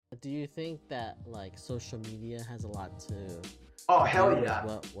do you think that like social media has a lot to Oh, do hell with yeah.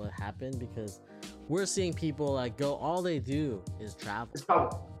 what happened? Because we're seeing people like go, all they do is travel. It's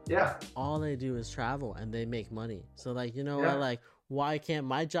probably, yeah. All they do is travel and they make money. So like, you know Yeah. what, like why can't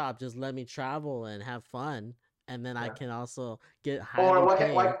my job just let me travel and have fun, and then I Yeah. can also get Or highly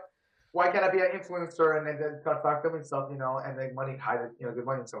paid? why can't I be an influencer and then start filming stuff, and make money, good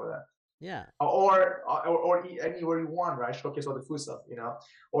money and stuff like that. Yeah. Or eat anywhere you want, right? Showcase all the food stuff,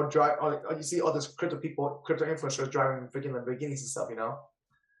 or drive. Or you see all these crypto influencers driving freaking Lamborghinis and stuff, There you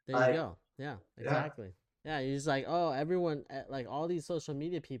like, go. Yeah, yeah, exactly. Yeah, you're just like, oh, everyone, like all these social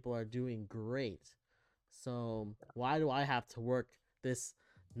media people are doing great. So why do I have to work this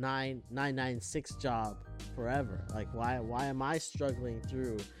 996 job forever? Like, why am I struggling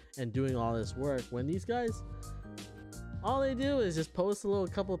through and doing all this work when these guys, all they do is just post a little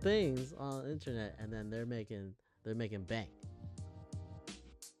couple things on the internet and then they're making bank.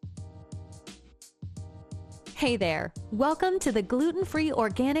 Hey there. Welcome to the Gluten-Free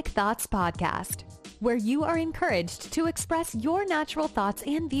Organic Thoughts Podcast, where you are encouraged to express your natural thoughts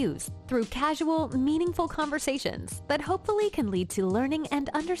and views through casual, meaningful conversations that hopefully can lead to learning and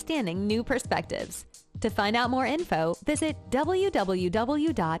understanding new perspectives. To find out more info, visit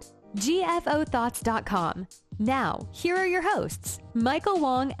www.gfothoughts.com. Now, here are your hosts, Michael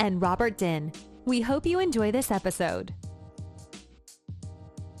Wong and Robert Din. We hope you enjoy this episode.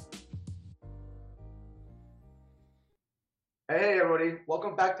 Hey everybody,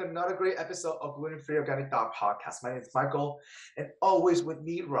 welcome back to another great episode of Gluten-Free Organic Thought Podcast. My name is Michael, and always with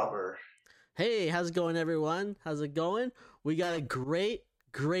me, Robert. Hey, how's it going, everyone? How's it going? We got a great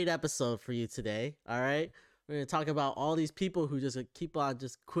episode for you today. All right, we're gonna talk about all these people who just keep on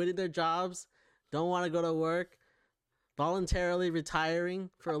just quitting their jobs, don't want to go to work, voluntarily retiring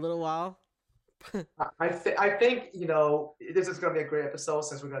for a little while. I think this is going to be a great episode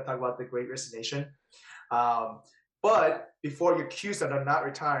since we're going to talk about the Great Resignation. But before you accuse them of not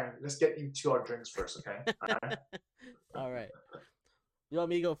retiring, let's get into our drinks first, okay? All right. All right. You want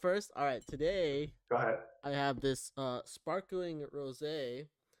me to go first? All right. Today, Go ahead. I have this sparkling rosé.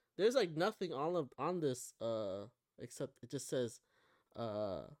 There's like nothing on this except it just says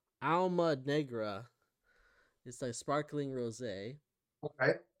Alma Negra. It's like sparkling rosé.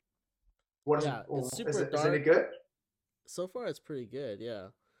 Okay. What is Yeah, it? it's super Is it dark. any good? So far, it's pretty good. Yeah.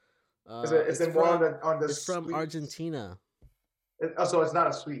 Is it more on the It's from sweet? Argentina. So it's not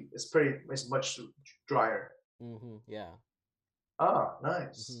a sweet. It's much drier. Yeah. Oh,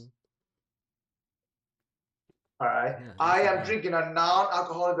 nice. All right. Yeah, I am drinking a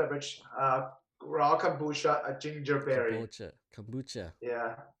non-alcoholic beverage, raw kombucha, a gingerberry. Kombucha.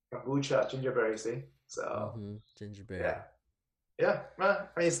 Yeah, kombucha, gingerberry. See, so Gingerberry. Yeah. Well,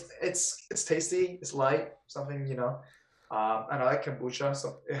 I mean, it's tasty. It's light. Something and I like kombucha,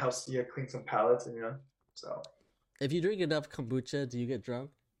 so it helps you clean some palates, so. If you drink enough kombucha, do you get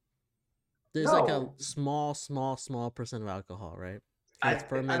drunk? There's No. like a small percent of alcohol, right? It's I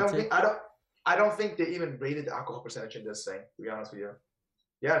fermented. I don't think they even rated the alcohol percentage in this thing, to be honest with you.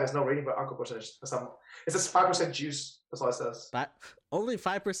 Yeah, there's no rating for alcohol percentage. It's just 5% juice. That's all it says. Only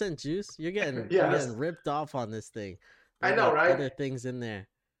 5% juice? You're getting Yeah, you're getting ripped off on this thing. I know, right? Other things in there.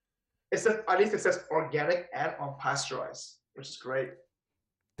 At least it says organic and unpasteurized, which is great.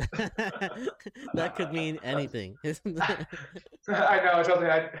 That could mean anything. I know. Trust me,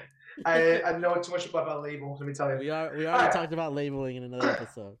 I know too much about labels. Let me tell you. We already talked about labeling in another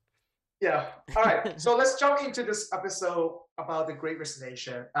episode. Yeah. All right. So let's jump into this episode about the Great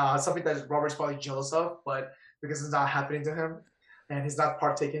Resignation. Something that Robert's probably jealous of, but because it's not happening to him, and he's not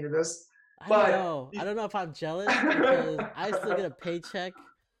partaking in this. I don't know if I'm jealous because I still get a paycheck,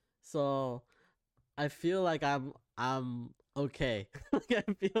 so I feel like I'm okay. I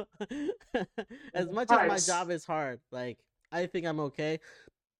feel as much as my job is hard, like I think I'm okay.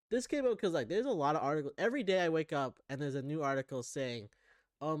 This came out because like there's a lot of articles every day. I wake up and there's a new article saying,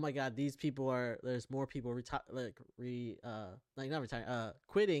 "Oh my God, there's more people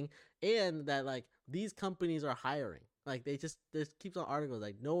quitting, and that like these companies are hiring." Like they just keeps on articles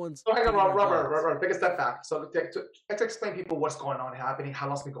like no one's. So hang on, Robert, take a step back. So let's explain people what's going on, happening, how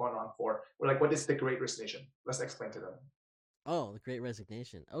long it's been going on for. Or like what is the Great Resignation? Let's explain to them. Oh, the Great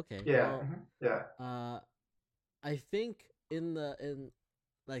Resignation. Okay. Yeah. Well, I think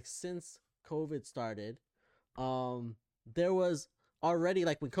since COVID started, there was already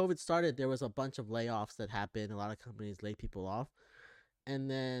like when COVID started, there was a bunch of layoffs that happened. A lot of companies laid people off,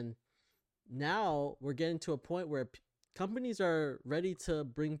 and then now we're getting to a point where companies are ready to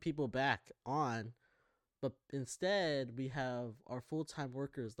bring people back on, but instead we have our full-time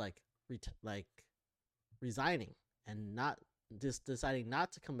workers like resigning and not just deciding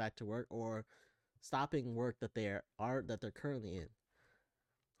not to come back to work or stopping work that they're currently in,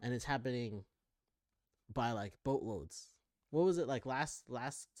 and it's happening by like boatloads. What was it like the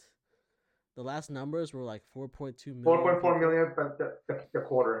last numbers were like 4.2 million 4.4 people million, but the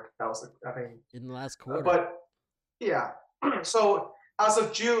quarter that was, I think. in the last quarter. But yeah, so as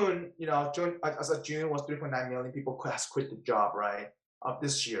of June, as of June was 3.9 million people has quit the job, right, of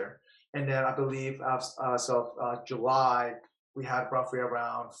this year, and then I believe as of July we had roughly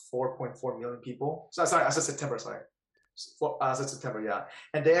around 4.4 million people. So sorry, as of September, as of September, yeah,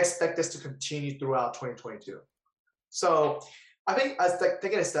 and they expect this to continue throughout 2022. So I think as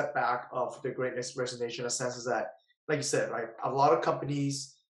taking a step back of the Great Resignation, in a sense is that, like you said, right, a lot of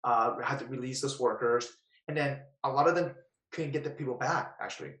companies had to release those workers, and then a lot of them couldn't get the people back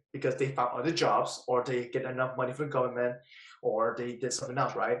actually because they found other jobs or they get enough money from the government or they did something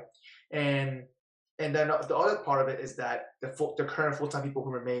else, right? And then the other part of it is that the current full-time people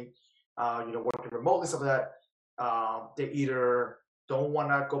who remain, working remotely, some of that, they either don't want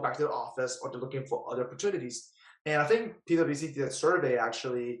to go back to the office or they're looking for other opportunities. And I think PwC did a survey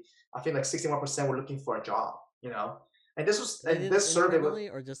actually. I think like 61% were looking for a job, And this survey was,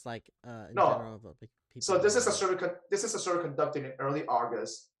 or just like in no. general of people. So this is a survey. This is a survey conducted in early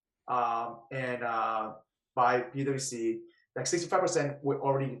August, and by PwC. Like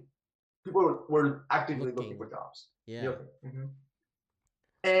 65% people were actively looking for jobs. Yeah. Mm-hmm.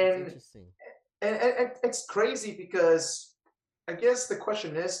 And interesting. And it's crazy because I guess the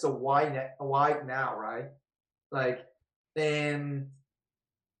question is the why now, right? Like, and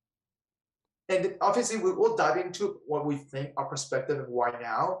obviously we'll dive into what we think, our perspective of why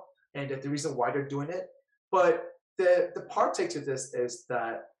now, and the reason why they're doing it. But the part take to this is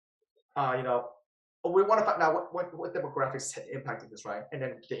that, we want to find out what demographics impacting this, right? And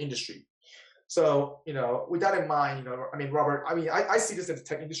then the industry. So, with that in mind, Robert, I see this in the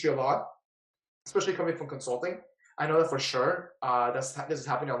tech industry a lot, especially coming from consulting. I know that for sure. This is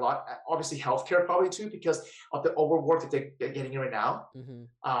happening a lot. Obviously, healthcare probably too, because of the overwork that they're getting in right now. Mm-hmm.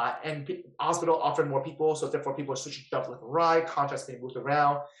 And hospital offering more people, so therefore people are switching jobs left and right. Contracts being moved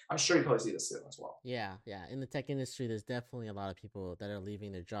around. I'm sure you probably see this as well. Yeah. In the tech industry, there's definitely a lot of people that are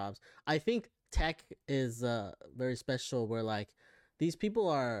leaving their jobs. I think tech is very special, where like these people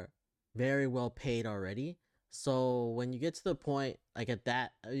are very well paid already. So when you get to the point, like at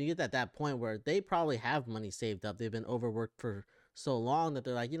that point where they probably have money saved up, they've been overworked for so long that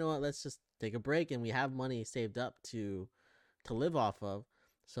they're like, you know what, let's just take a break, and we have money saved up to live off of,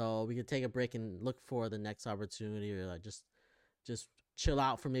 so we could take a break and look for the next opportunity, or like just chill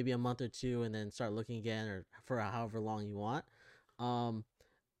out for maybe a month or two and then start looking again, or for however long you want.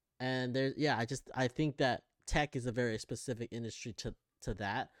 And there's, I think that tech is a very specific industry to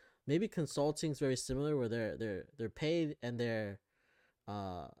that. Maybe consulting is very similar, where they're paid and they're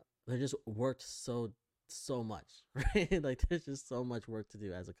just worked so much, right? Like there's just so much work to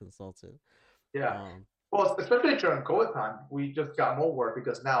do as a consultant. Yeah. Well, especially during COVID time, we just got more work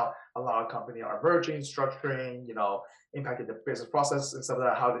because now a lot of companies are merging, structuring, impacted the business process and stuff like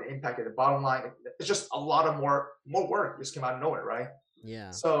that, how it impacted the bottom line. It's just a lot of more work just came out of nowhere, right? Yeah.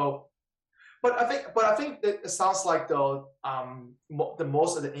 So, but I think that it sounds like the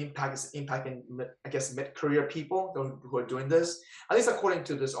most of the impact is impacting, I guess, mid-career people who are doing this. At least according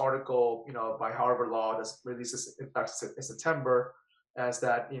to this article, by Harvard Law that's released in September, as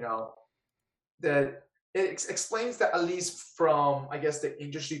that that it explains that, at least from, I guess, the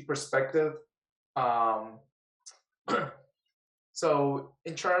industry perspective. So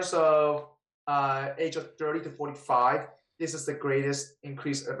in terms of age of 30 to 45, this is the greatest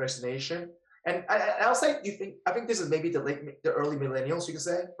increase of resignation. And I'll say, I think this is maybe the early millennials, you can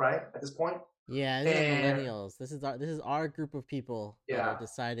say, right, at this point. Yeah, this is millennials. This is our group of people that are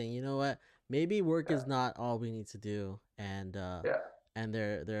deciding, you know what, maybe work is not all we need to do, and and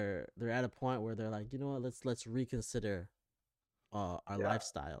they're at a point where they're like, you know what, let's reconsider our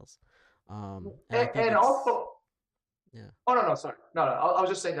lifestyles. And also, Oh no, sorry, no. I was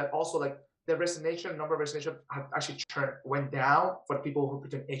just saying that also, like, the number of resignation have actually went down for the people who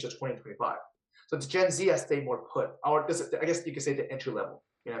between age of 20 and 25. So the Gen Z has stayed more put, or I guess you could say the entry level.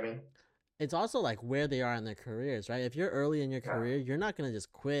 You know what I mean? It's also like where they are in their careers, right? If you're early in your career, you're not gonna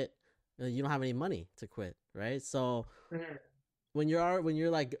just quit. You don't have any money to quit, right? So when you're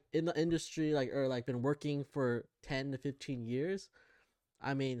like in the industry, like, or like been working for 10 to 15 years,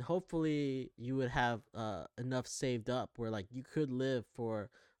 I mean, hopefully you would have enough saved up where like you could live for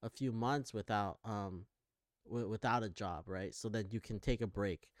a few months without a job, right? So that you can take a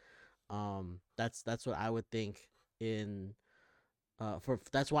break. That's what I would think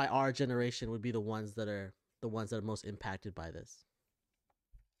that's why our generation would be the ones that are the ones that are most impacted by this.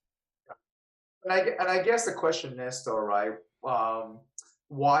 And I guess the question is though, right?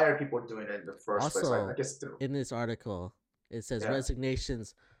 Why are people doing it in the first place? Also, I guess in this article, it says Yeah.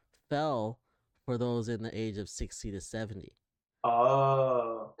 resignations fell for those in the age of 60 to 70.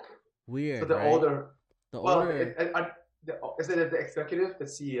 Oh, Weird, so the right? older. The Well, older. is it the executive, the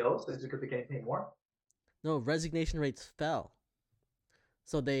CEOs, is because they're getting paid more? No, resignation rates fell.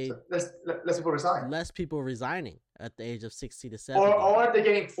 So So less people resign, less people resigning at the age of 60 to or 70. are they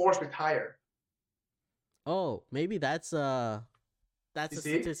getting forced retired? Oh, maybe that's You a see?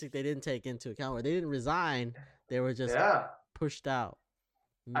 statistic they didn't take into account, where they didn't resign, they were just Yeah. pushed out.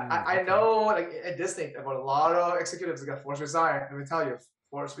 I Okay. know, like at Disney, about a lot of executives that got forced resign. Let me tell you,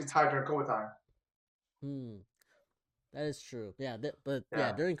 forced retired during COVID time. That is true. Yeah, but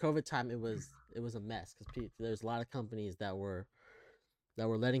Yeah. during COVID time, it was a mess because there's a lot of companies that were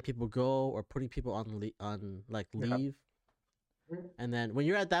letting people go or putting people on leave, Mhm. and then when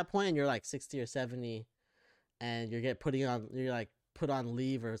you're at that point and you're like 60 or 70, and you're like put on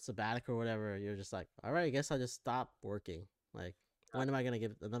leave or sabbatical or whatever, you're just like, all right, I guess I'll just stop working. Like, when am I gonna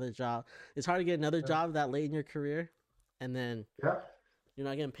get another job? It's hard to get another job that late in your career, and then Yeah. you're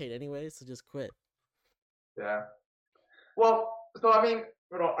not getting paid anyway, so just quit. Yeah. Well, so I mean,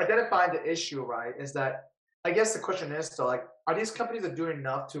 identifying the issue, right, is that I guess the question is, so like, are these companies are doing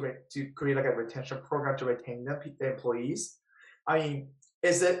enough to create like a retention program to retain the employees? I mean,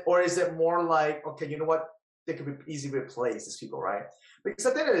 is it more like, okay, you know what, they could be easily replaced, these people, right? Because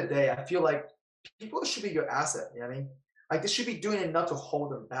at the end of the day, I feel like people should be your asset. You know what I mean? Like they should be doing enough to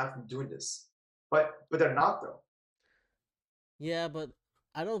hold them back from doing this, but they're not though. Yeah, but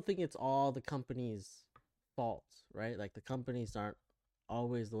I don't think it's all the company's fault, right? Like, the companies aren't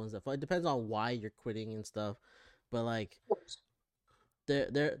always the ones that fault. It depends on why you're quitting and stuff, but like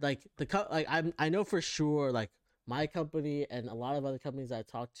they're like like I know for sure, like, my company and a lot of other companies I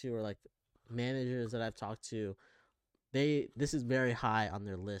talk to, or like managers that I've talked to, this is very high on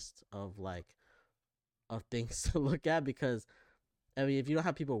their list of things to look at, because I mean, if you don't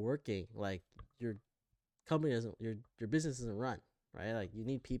have people working, like, your company doesn't your business doesn't run, right? Like, you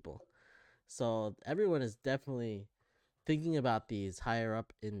need people. So everyone is definitely thinking about these higher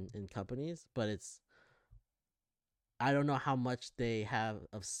up in companies, but I don't know how much they have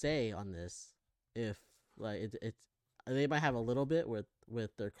of say on this. If like it's they might have a little bit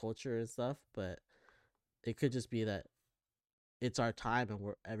with their culture and stuff, but it could just be that it's our time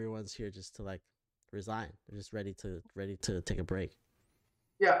and everyone's here just to like resign. They're just ready to take a break.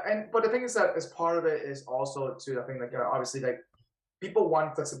 Yeah, but the thing is that as part of it is also too, I think, like, obviously, like, people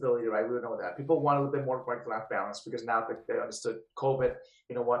want flexibility, right? We know that people want a little bit more work-life balance because now that they understood COVID,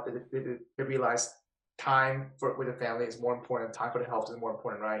 you know what, they realize time with the family is more important, time for the health is more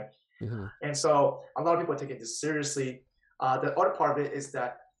important, right? Mm-hmm. And so a lot of people are taking this seriously. The other part of it is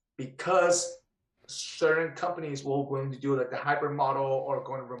that because certain companies will willing to do like the hybrid model or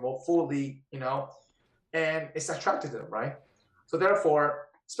going remote fully, and it's attractive to them, right? So therefore,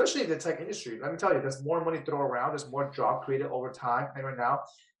 especially in the tech industry, let me tell you, there's more money thrown around, there's more job created over time, and right now,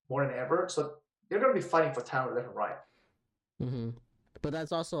 more than ever. So they're going to be fighting for talent left and right. Mm-hmm. But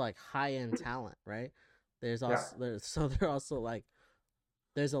that's also like high end talent, right? There's also they're also like,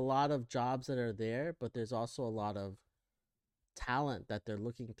 there's a lot of jobs that are there, but there's also a lot of talent that they're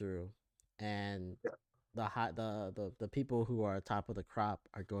looking through, and the people who are top of the crop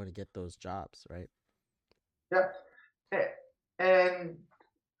are going to get those jobs, right? Yeah, and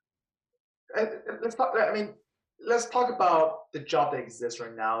let's talk. I mean, let's talk about the job that exists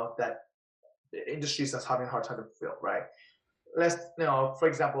right now that the industries that's having a hard time to fill, right? For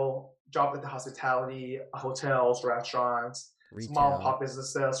example, job at the hospitality, hotels, restaurants, small Retail. pop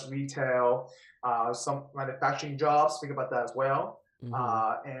businesses, retail, some manufacturing jobs. Think about that as well.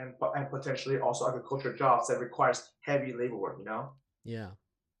 Mm-hmm. And potentially also agriculture jobs that requires heavy labor work.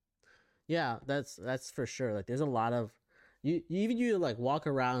 Yeah, that's for sure. Like, there's a lot of you like walk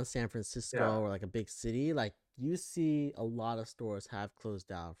around San Francisco Yeah. or like a big city, like, you see a lot of stores have closed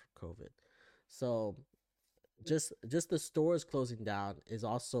down from COVID. So just the stores closing down is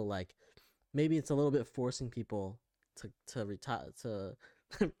also like, maybe it's a little bit forcing people to retire to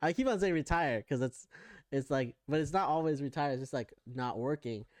I keep on saying retire because it's like, but it's not always retire, it's just like not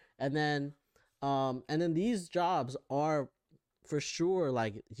working. And then these jobs are for sure,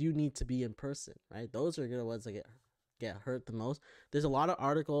 like, you need to be in person, right? Those are the ones that get hurt the most. There's a lot of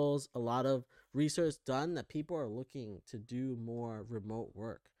articles, a lot of research done that people are looking to do more remote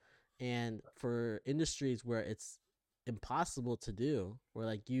work. And for industries where it's impossible to do, where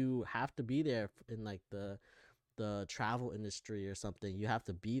like you have to be there in like the travel industry or something, you have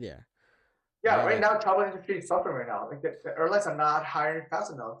to be there. Yeah, right? right Like, now travel industry is suffering right now. Like the airlines are not hiring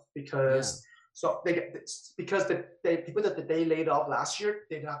fast enough yeah. because so they get because the people that they laid off last year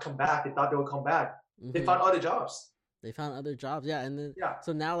they did not come back. They thought they would come back. They Mm-hmm. found other jobs. They found other jobs. Yeah, and then Yeah.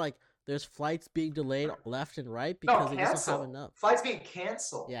 so now like there's flights being delayed left and right No, because they just don't have cancel. enough. Flights being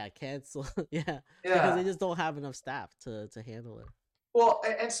canceled. Yeah, cancel. Yeah, because Yeah. they just don't have enough staff to handle it. Well,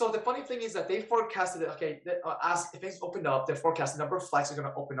 and so the funny thing is that they forecasted, okay, as if things open up, they forecast the number of flights are going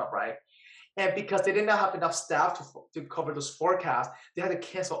to open up, right? And because they did not have enough staff to cover those forecasts, they had to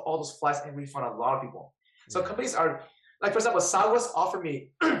cancel all those flights and refund a lot of people. So Yeah. companies are, like for example, Southwest offered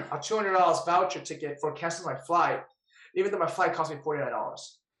me a $200 voucher ticket for canceling my flight, even though my flight cost me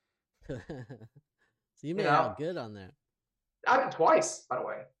 $49. So you made know? out good on there. I did twice, by the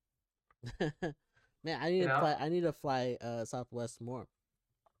way. Man, I need You to know? fly. I need to fly Southwest more.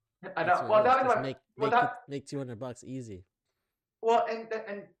 I That's know. what Well, it is. now Just well, make $200 easy. Well, and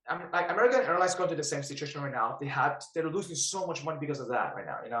like American Airlines going through the same situation right now. They're losing so much money because of that right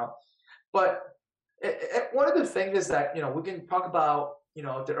now, you know. But one of the things is that we can talk about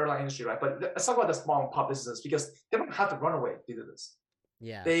the airline industry, right? But let's talk about the small and pop businesses because they don't have to run away due to this.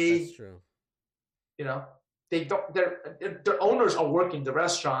 Yeah, They, that's true. they don't. Their owners are working the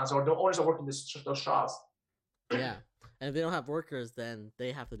restaurants, or the owners are working those shops. Yeah, and if they don't have workers, then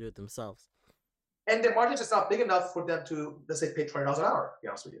they have to do it themselves. And the margin is not big enough for them to, let's say, pay $20 an hour. To be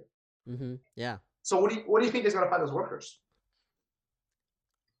honest with you. Mm-hmm. Yeah. So what do you think is going to find those workers?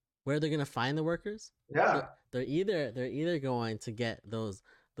 Where they're gonna find the workers? Yeah. They're either going to get those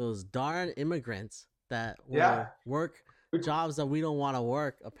darn immigrants that will Yeah. work jobs that we don't want to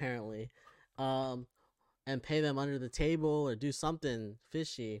work apparently, and pay them under the table or do something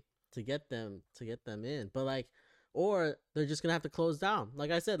fishy to get them in. But like, or they're just gonna have to close down.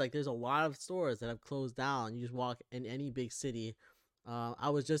 Like I said, like there's a lot of stores that have closed down. You just walk in any big city. I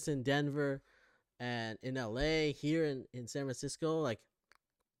was just in Denver and in LA, here in San Francisco. Like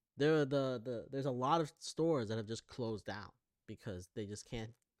there's a lot of stores that have just closed down because they just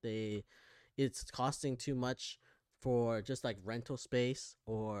can't. It's costing too much for just like rental space,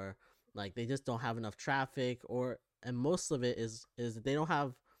 or like they just don't have enough traffic, and most of it is they don't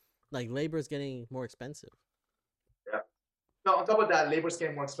have, like, labor is getting more expensive. Yeah. No, on top of that, labor is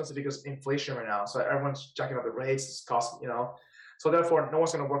getting more expensive because of inflation right now. So everyone's jacking up the rates, it's cost, So therefore, no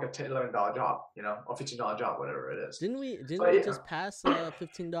one's going to work a $10, $11 job, or $15 job, whatever it is. Didn't we yeah. just pass a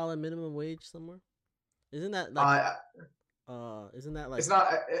 $15 minimum wage somewhere? Isn't that like isn't that like it's not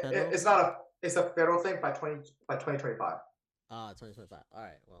federal? it's a federal thing by 2025. 2025. All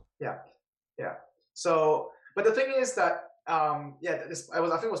right. Well. Yeah. So, but the thing is that I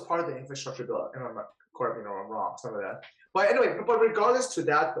think it was part of the infrastructure bill. Correct me if I'm wrong, some of that. But anyway, but regardless to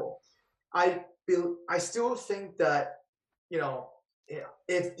that though, I still think that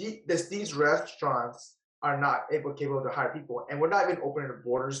if these restaurants are not capable to hire people, and we're not even opening the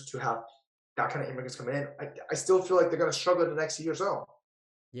borders to have that kind of immigrants coming in, I still feel like they're going to struggle the next year or so.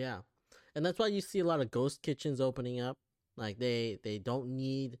 Yeah, and that's why you see a lot of ghost kitchens opening up. Like they don't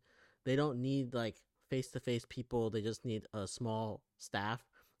need like face-to-face people. They just need a small staff,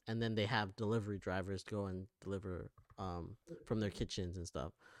 and then they have delivery drivers go and deliver from their kitchens and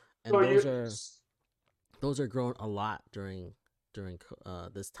stuff. And So those are grown a lot during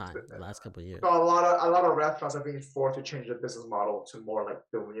this time, the last couple of years. So a lot of restaurants are being forced to change their business model to more like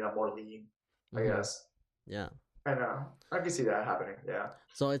more lean, I guess. Yeah. I know. I can see that happening. Yeah.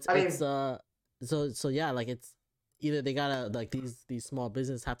 So like it's either they gotta, like, these small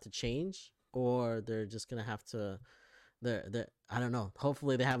businesses have to change, or they're just gonna have to they're I don't know.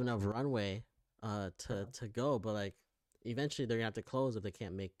 Hopefully they have enough runway to go, but like eventually they're gonna have to close if they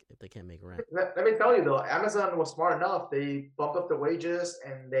can't make rent. Let me tell you though, Amazon was smart enough. They bumped up the wages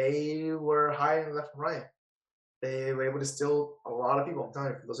and they were hiring left and right. They were able to steal a lot of people. I'm telling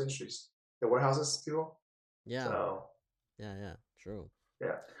you, from those industries, the warehouses people. Yeah. So, yeah, true.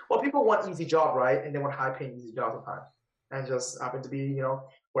 Yeah. Well, people want easy job, right? And they want high paying easy job sometimes. And just happen to be,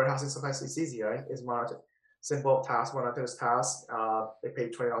 warehousing sometimes it's easy, right? It's simple task, monotonous task. They pay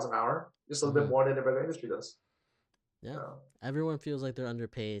 $20 an hour, just a little bit more than the regular industry does. Yeah. So, everyone feels like they're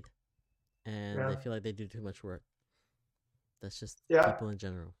underpaid, and they feel like they do too much work. That's just people in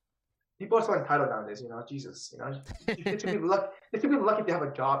general. People are so entitled nowadays, Jesus. They should be lucky to have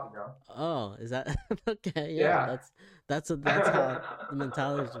a job, Oh, is that okay? Yeah. That's how the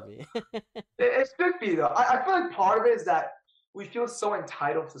mentality should be. It should be though. I feel like part of it is that we feel so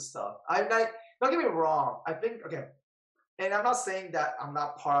entitled to stuff. Don't get me wrong. I think and I'm not saying that I'm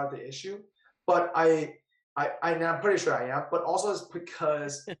not part of the issue, but I'm pretty sure I am. But also it's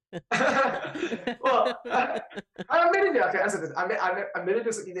because well, I'm admitting it. Okay, answer this. I'm admitting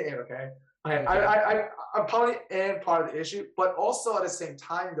this in the end. Okay, I, I, Okay. I, I I probably am part of the issue, but also at the same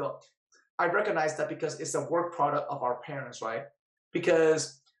time, though, I recognize that because it's a work product of our parents, right?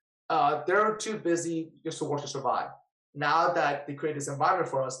 Because they're too busy just to work to survive. Now that they create this environment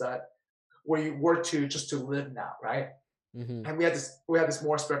for us that we work to just to live now, right? Mm-hmm. And we had this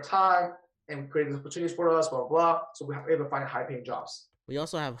more spare time, and we created opportunities for us, blah blah blah. So we have able to find high paying jobs. We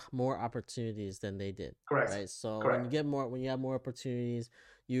also have more opportunities than they did, Correct, right? So correct. when you have more opportunities,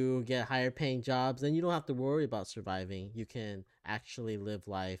 you get higher paying jobs, then you don't have to worry about surviving. You can actually live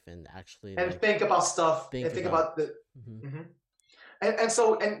life and actually And like think about stuff, and think think about. about the. Hmm.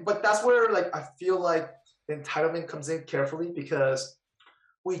 Mhm. But that's where like I feel like the entitlement comes in carefully because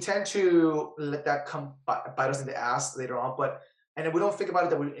we tend to let that come bite us in the ass later on. But and then we don't think about it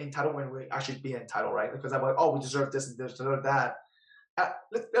that we're entitled when we actually be entitled, right? Because I'm like, oh, we deserve this and deserve that.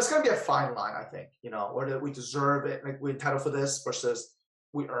 There's gonna be a fine line, I think, whether we deserve it, like we're entitled for this versus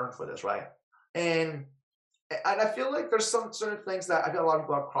we earn for this, right? And and I feel like there's some certain things that I feel a lot of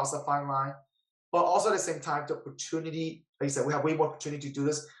people cross that fine line, but also at the same time, the opportunity, like you said, we have way more opportunity to do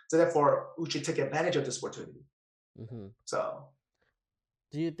this, so therefore we should take advantage of this opportunity. Hmm. So,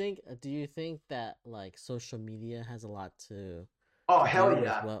 Do you think that like social media has a lot oh to do hell with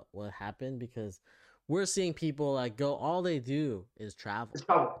yeah, what happened? Because we're seeing people like go, all they do is it's travel.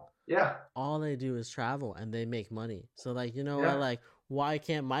 probably yeah, All they do is travel and they make money. So like, you know what, yeah, like why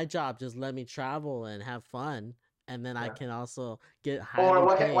can't my job just let me travel and have fun, and then I yeah. can also get Or highly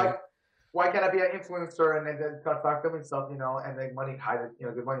why can't paid? why can't I be an influencer and then start filming stuff, and make money, hide it,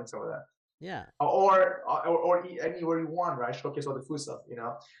 good money and stuff like that. Yeah. Or eat anywhere you want, right? Showcase all the food stuff,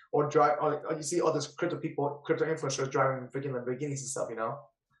 or drive. Or you see all these crypto influencers driving freaking Lamborghinis and stuff. There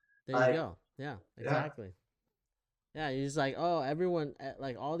you Like, go. Yeah, yeah. exactly. Yeah, you're just like, oh, everyone,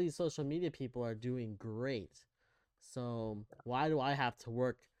 like all these social media people are doing great. So why do I have to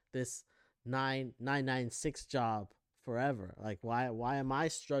work this 996 job forever? Like why am I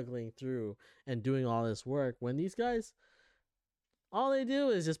struggling through and doing all this work when these guys, all they do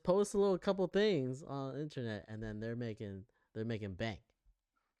is just post a little couple things on the internet, and then they're making bank.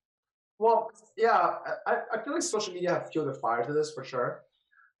 Well, yeah. I feel like social media have fueled the fire to this for sure.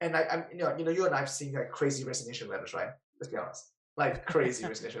 And I'm, you and I've seen like crazy resignation letters, right? Let's be honest, like crazy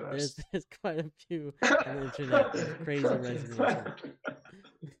resignation there's letters. there's quite a few on the internet of crazy resignation.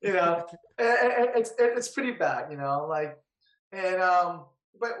 you know, it's pretty bad, like, and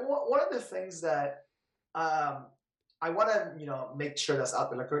but one of the things that um I want to make sure that's out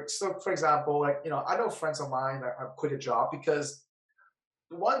there, like, so for example, like, I know friends of mine that have quit a job because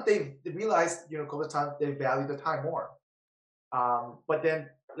one, they realized, COVID time, they value the time more. But then,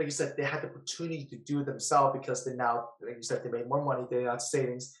 like you said, they had the opportunity to do it themselves because they now, like you said, they made more money, they had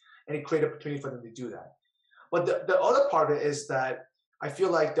savings, and it created opportunity for them to do that. But the other part of it is that I feel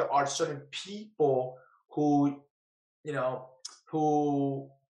like there are certain people who, you know, who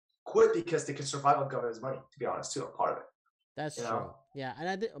quit because they can survive on government's money, to be honest, too, a part of it, That's you know? true. Yeah,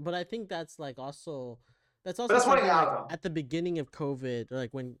 and but I think that's like also, that's But also that's running something out, like though. at the beginning of COVID, or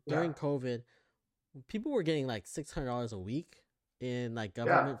like when Yeah. during COVID, people were getting like $600 a week in like Yeah.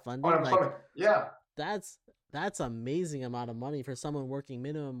 government funding. Like Unemployment. Yeah. that's that's amazing amount of money for someone working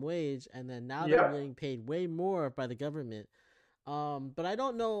minimum wage, and then now they're Yep. getting paid way more by the government. But I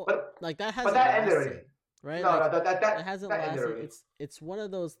don't know, But like that but hasn't that ended already. lasted, right? No, Like no, it hasn't that ended lasted. already. It's one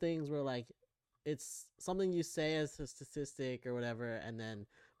of those things where like it's something you say as a statistic or whatever, and then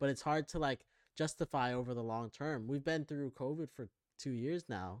but it's hard to like justify over the long term. We've been through COVID for 2 years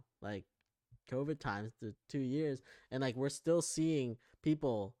now, like COVID times the 2 years, and like we're still seeing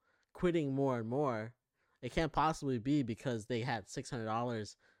people quitting more and more. It can't possibly be because they had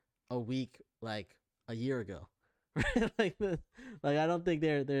 $600 a week like a year ago, right? Like I don't think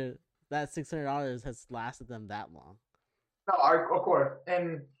they're that $600 has lasted them that long. No, of course.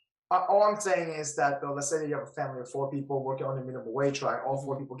 And all I'm saying is that, though, let's say that you have a family of four people working on the minimum wage, right? All Hmm.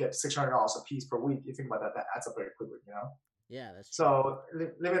 four people get $600 a piece per week. You think about that, that adds up very quickly. Yeah, that's true. So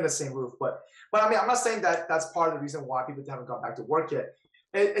living in the same roof, but I mean, I'm not saying that that's part of the reason why people haven't gone back to work yet.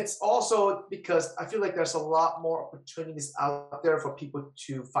 It's also because I feel like there's a lot more opportunities out there for people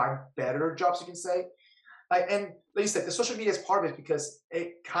to find better jobs. You can say, like, and like you said, the social media is part of it because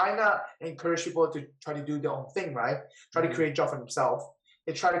it kind of encourages people to try to do their own thing, right? Try to Hmm. create a job for themselves.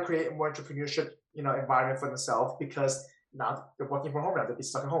 They try to create a more entrepreneurship, environment for themselves because now they're working from home now. They'll be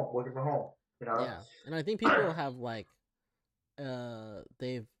stuck at home, working from home. Yeah, and I think people have like uh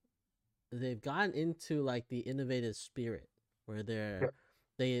they've they've gotten into like the innovative spirit where Yeah.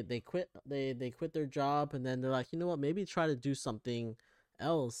 they quit their job, and then they're like, you know what, maybe try to do something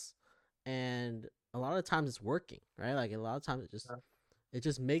else. And a lot of times it's working, right? Like a lot of times it just It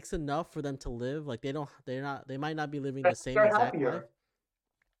just makes enough for them to live. Like they might not be living the same They're exact life. happier.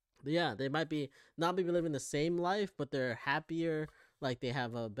 Yeah, they might be not be living the same life, but they're happier. Like they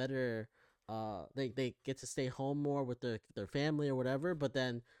have a better, they get to stay home more with their family or whatever. But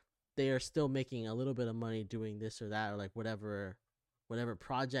then they are still making a little bit of money doing this or that, or like whatever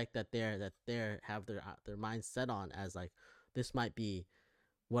project that they're have their mind set on as like this might be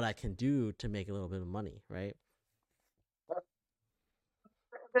what I can do to make a little bit of money, right?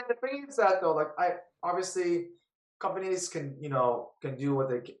 The thing is that though, like I obviously companies can can do what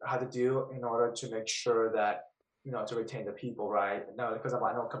they have to do in order to make sure that to retain the people, right? No, because I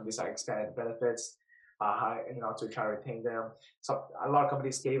know companies are expanded benefits, to try to retain them. So a lot of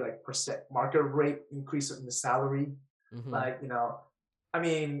companies gave like percent market rate increase in the salary, Mm-hmm. like I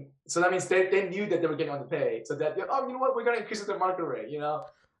mean, so that means they knew that they were getting underpaid, so that oh, you know what, we're gonna increase the market rate, It might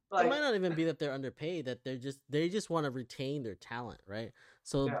like not even be that they're underpaid, that they just want to retain their talent, right?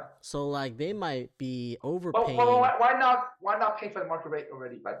 So yeah. so like they might be Well, overpaying. why not pay for the market rate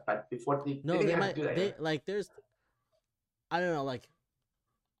already? But before they No, didn't have to do that they here. like there's I don't know,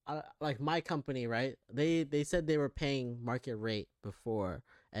 like my company, right? They said they were paying market rate before,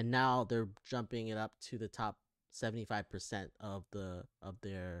 and now they're jumping it up to the top 75% of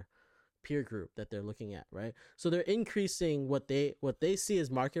their peer group that they're looking at, right? So they're increasing what they see as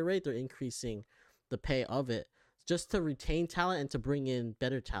market rate. They're increasing the pay of it just to retain talent and to bring in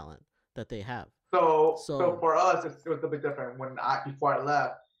better talent that they have. So So for us, it was a bit different. Before I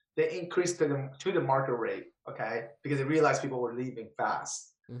left, they increased to the market rate, okay, because they realized people were leaving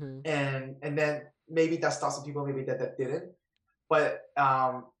fast, mhm. and then maybe that stopped some people, maybe that didn't, but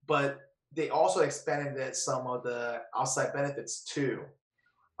they also expanded some of the outside benefits too,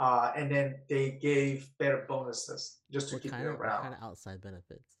 and then they gave better bonuses just to keep you What around. kind of outside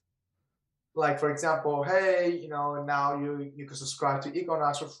benefits? Like for example, hey, now you can subscribe to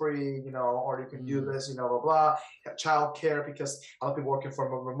Equinox for free, or you can do Mm, this, blah blah. Child care, because a lot of people working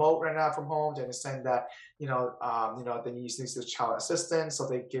from a remote right now from home. They understand that they need this child assistance, so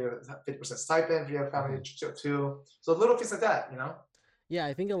they give 50% stipend for your family mhm. too. So little things like that. Yeah,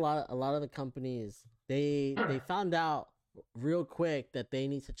 I think a lot of the companies they found out real quick that they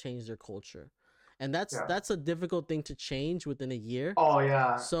need to change their culture, and Yeah. that's a difficult thing to change within a year. Oh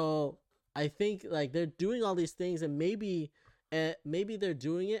yeah. So I think like they're doing all these things, and maybe they're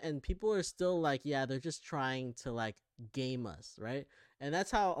doing it, and people are still like, yeah, they're just trying to like game us, right? And that's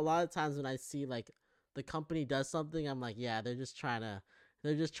how a lot of times when I see like the company does something, I'm like, yeah, they're just trying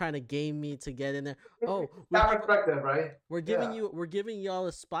to game me to get in there. Oh, That perspective, right? Yeah. we're giving y'all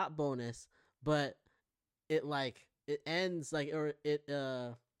a spot bonus, but it like it ends like or it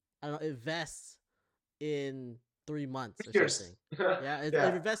I don't know, it vests in 3 months or Cheers. something. Yeah,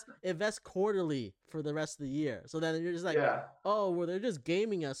 Yeah. it vests quarterly for the rest of the year. So then you're just like, Yeah. oh, well, they're just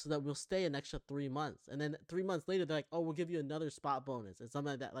gaming us so that we'll stay an extra 3 months, and then 3 months later they're like, oh, we'll give you another spot bonus and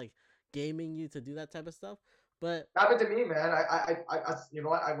something like that, like gaming you to do that type of stuff. But Happened to me, man. You know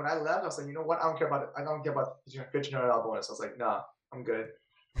what? When I left, I was like, you know what? I don't care about it. I don't care about $1,500 bonus. I was like, nah, I'm good.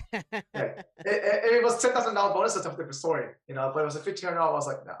 Yeah, it was $10,000 bonus. That's a different story, But it was a $1,500. I was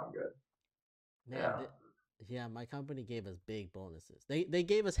like, nah, I'm good. man, Yeah. yeah, my company gave us big bonuses. They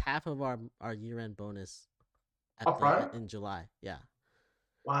gave us half of our year end bonus at the Upfront. in July. Yeah,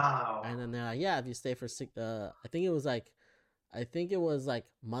 Wow. and then they're like, yeah, if you stay for six, I think it was like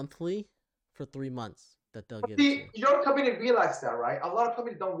monthly for 3 months that they'll But give it to you. your company realized that, right? A lot of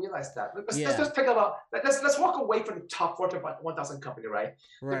companies don't realize that. Let's Yeah, just take about let's walk away from the top Fortune 1,000 company, right?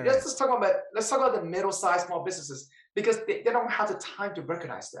 right, Let's right. just talk about the middle-sized small businesses, because they don't have the time to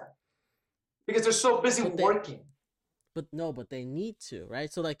recognize that, because they're so busy But they, working. but no, but they need to,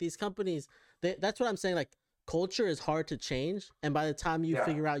 right? So like these companies, that's what I'm saying. Like culture is hard to change, and by the time you Yeah.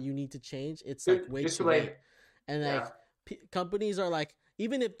 figure out you need to change, it's like way It's too too late. late. And Yeah. like companies are like,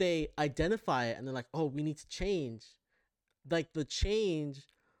 even if they identify it and they're like, oh, we need to change, like the change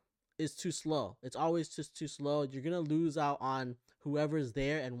is too slow. It's always just too slow. You're gonna lose out on whoever's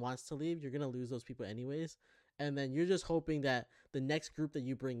there and wants to leave. You're gonna lose those people anyways, and then you're just hoping that the next group that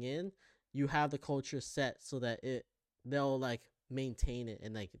you bring in, you have the culture set so that they'll like maintain it,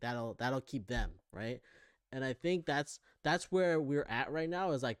 and like that'll keep them right. And I think that's where we're at right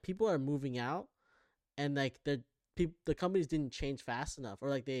now, is like people are moving out, and like the companies didn't change fast enough, or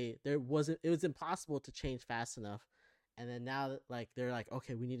like there wasn't it was impossible to change fast enough, and then now that like they're like,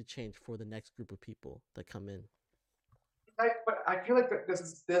 okay, we need to change for the next group of people that come in. But I feel like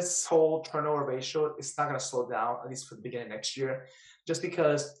this whole turnover ratio is not going to slow down, at least for the beginning of next year, just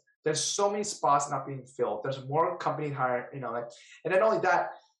because there's so many spots not being filled. There's more company hire, and then only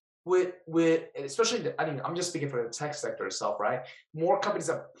that. with especially I mean I'm just speaking for the tech sector itself, right? More companies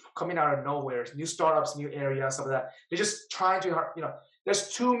are coming out of nowhere, new startups, new areas, some of that. They're just trying to there's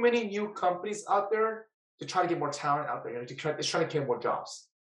too many new companies out there to try to get more talent out there. It's trying to get more jobs.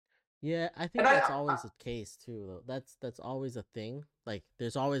 Yeah, I And think that's always the case too, though. That's always a thing. Like,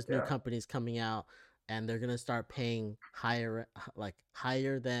 there's always new companies coming out, and they're gonna start paying higher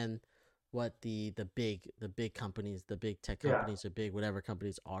than what the big companies, the big tech companies or big whatever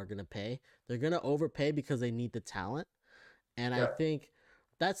companies are gonna pay. They're gonna overpay because they need the talent, and I think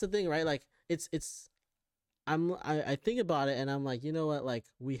that's the thing, right? Like, I think about it, and I'm like, you know what? Like,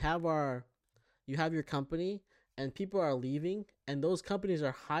 you have your company, and people are leaving, and those companies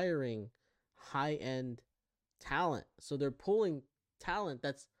are hiring high-end talent. So they're pulling talent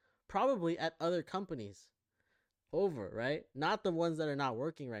that's probably at other companies over, right? Not the ones that are not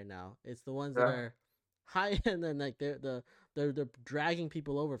working right now. It's the ones that are high-end, and like they're dragging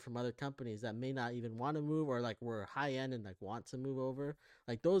people over from other companies that may not even want to move, or like were high-end and like want to move over.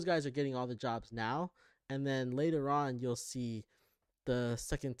 Like, those guys are getting all the jobs now, and then later on you'll see the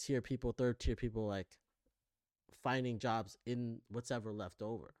second tier people, third tier people, like finding jobs in what's ever left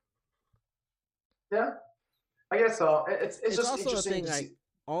over. Yeah, I guess so. It's just also a interesting thing, like,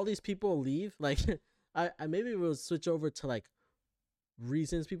 all these people leave. Like, I maybe we'll switch over to like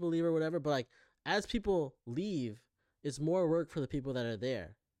reasons people leave or whatever, but like, as people leave, it's more work for the people that are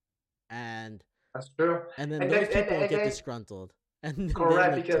there, and that's true. And then those people get disgruntled. And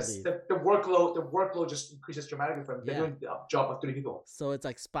correct, because the workload just increases dramatically for them. They're doing the job of 3 people. So it's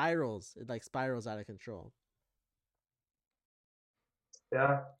like spirals. It like spirals out of control.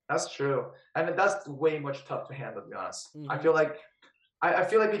 Yeah, that's true, and that's way much tough to handle. To be honest, I feel like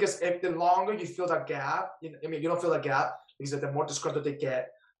because if the longer you feel that gap, you don't feel that gap, because the more disgruntled they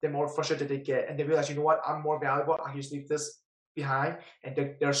get, the more frustrated they get, and they realize, you know what, I'm more valuable. I can just leave this behind, and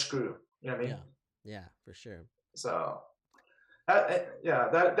they're screwed. You know what I mean? Yeah, for sure. So,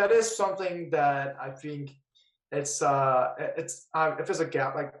 that is something that I think if there's a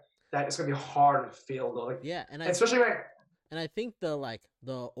gap like that, it's gonna be hard to fill though. Like, and especially right. And I think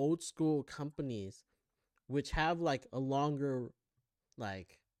the old school companies, which have like a longer,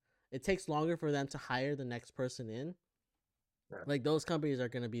 like, it takes longer for them to hire the next person in. Yeah. Like, those companies are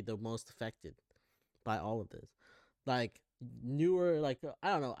going to be the most affected by all of this. Like, newer, like,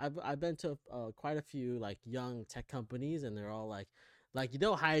 I don't know, I've been to quite a few like young tech companies, and they're all like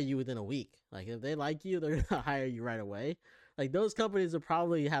they'll hire you within a week. Like, if they like you, they're gonna hire you right away. Like, those companies will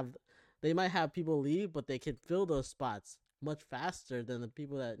probably they might have people leave, but they can fill those spots much faster than the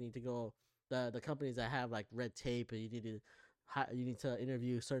people that need to go, the companies that have like red tape, and you need to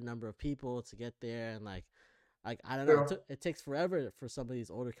interview a certain number of people to get there, and like I don't know, it takes forever for some of these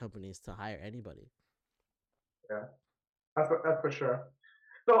older companies to hire anybody. Yeah, that's for sure.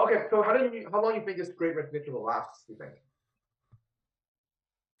 So okay, so how long do you think this great resignation will last? Do you think?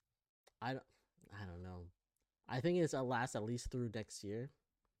 I don't know. I think it'll last at least through next year.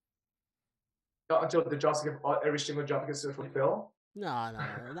 Until the jobs get, every single job gets fulfilled? No,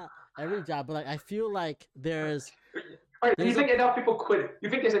 not every job, but like, I feel like there's. All right, do you think enough people quit? You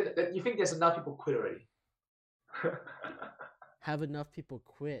think there's enough people quit already? Have enough people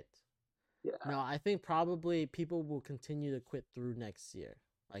quit? Yeah. No, I think probably people will continue to quit through next year,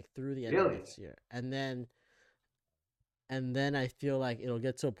 like through the end of next year, and then I feel like it'll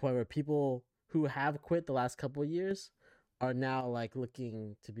get to a point where people who have quit the last couple of years are now like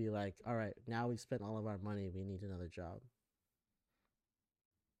looking to be like, all right, now we've spent all of our money, we need another job.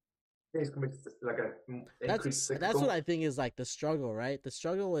 It's gonna be like that's what I think is like the struggle, right? The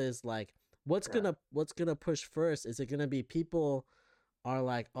struggle is like, what's gonna push first? Is it gonna be people are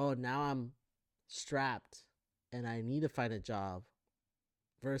like, oh, now I'm strapped and I need to find a job,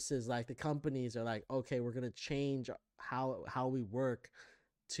 versus like the companies are like, okay, we're gonna change how we work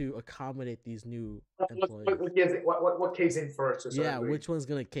to accommodate these new employees. What caves in first? Which one's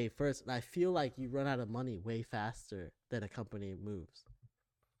gonna cave first? And I feel like you run out of money way faster than a company moves.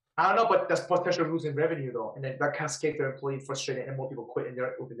 I don't know, but that's potential losing revenue though, and then that cascades their employee frustrated, and more people quit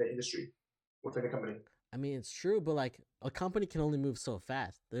within the industry, within the company. I mean, it's true, but like, a company can only move so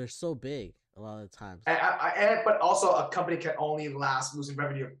fast. They're so big a lot of the times. But also, a company can only last losing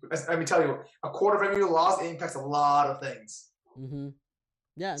revenue. Let me tell you, a quarter revenue loss impacts a lot of things. Mm-hmm.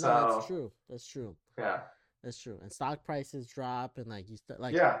 Yeah, no, that's true. That's true. Yeah, that's true. And stock prices drop, and like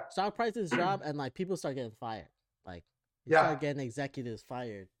stock prices drop, and like people start getting fired. Like, you start getting executives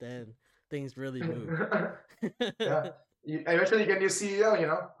fired, then things really move. Yeah. Eventually you get a new CEO, you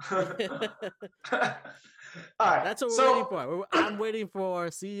know. All right. That's what we're waiting for. I'm waiting for a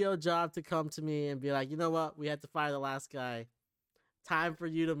CEO job to come to me and be like, you know what? We had to fire the last guy. time for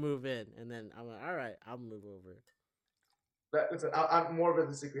you to move in. And then I'm like, all right, I'll move over. Listen, I'm more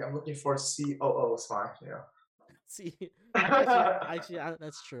realistically, I'm looking for COO. It's fine, See,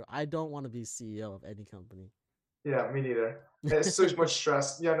 that's true. I don't want to be CEO of any company. Yeah, me neither. It's so much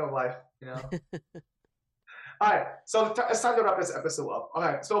stress. Yeah, no life, All right, so it's time to wrap this episode up. All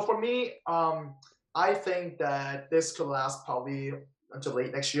right, so for me, I think that this could last probably until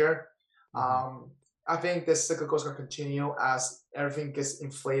late next year. I think this cyclical is going to continue as everything gets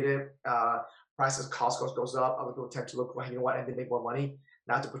inflated. Prices, cost goes up. Other people tend to look, well, you know what, and they make more money.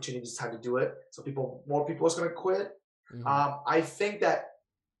 Now the opportunity is time to do it. So more people is going to quit. I think that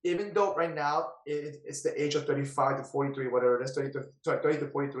even though right now it's the age of 35 to 43, whatever it is, 30 to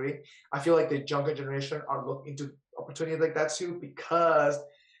 43, I feel like the younger generation are looking into opportunities like that too, because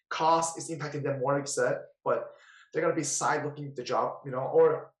cost is impacting them more, like I said, but they're going to be side looking at the job,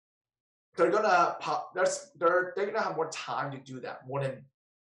 or they're going to have more time to do that, more than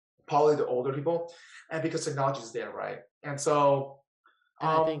probably the older people, and because technology is there, right? And so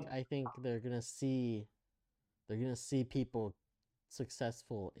I think they're gonna see people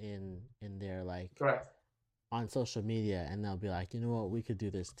successful in their like correct on social media, and they'll be like, you know what, we could do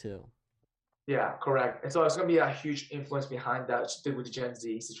this too. Yeah, correct. And so it's gonna be a huge influence behind that with the Gen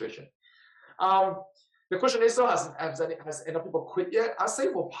Z situation. The question is, though, has enough people quit yet? I'd say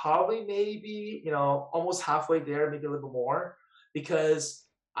we'll probably maybe almost halfway there, maybe a little bit more, because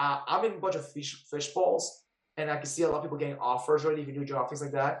I'm in a bunch of fish bowls, and I can see a lot of people getting offers already, even new job, things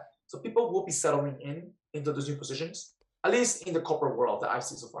like that. So people will be settling into those new positions, at least in the corporate world that I've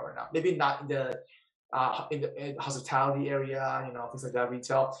seen so far right now. Maybe not in the hospitality area, things like that,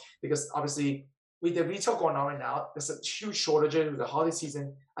 retail, because obviously with the retail going on right now, there's a huge shortage with the holiday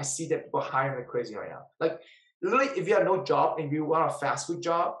season. I see that people hiring like crazy right now. Like literally, if you have no job and you want a fast food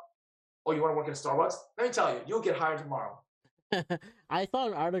job, or you want to work at Starbucks, let me tell you, you'll get hired tomorrow. I saw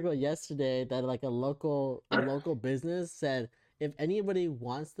an article yesterday that like a local business said, if anybody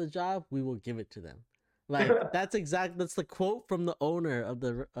wants the job, we will give it to them. Like that's the quote from the owner of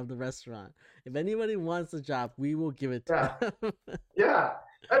the restaurant. If anybody wants the job, we will give it to them. Yeah,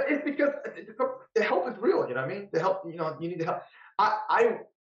 it's because the help is real. You know what I mean? The help. You need the help. I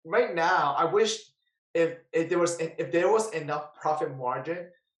right now, I wish if there was enough profit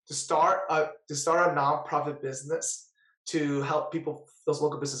margin to start a nonprofit business to help people, those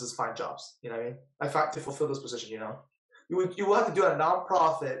local businesses, find jobs. You know what I mean? To fulfill those positions. You will have to do a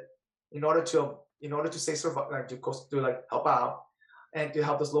nonprofit in order to say survive, to help out and to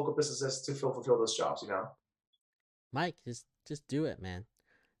help those local businesses to fulfill those jobs. Mike, just do it, man.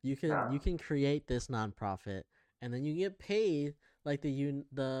 You can create this nonprofit, and then you get paid like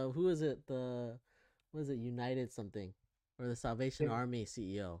who is it, what is it, United something, or the Salvation Army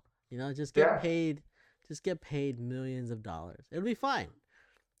CEO. Just get paid. Just get paid millions of dollars. It'll be fine.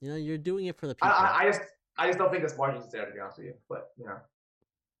 You're doing it for the people. I just don't think this margin's there, to be honest with you. But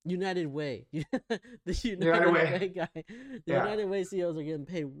United Way, the United Way guy, United Way CEOs are getting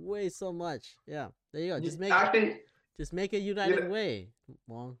paid way so much. Yeah, there you go. Just make a United Way.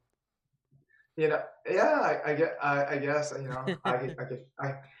 Well, yeah, I guess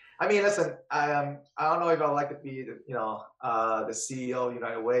I mean, listen, I don't know if I'd like to be the CEO of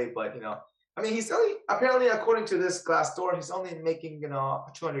United Way, but I mean, he's only, apparently, according to this Glassdoor, he's only making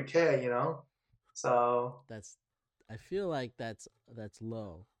 $200K. So I feel like that's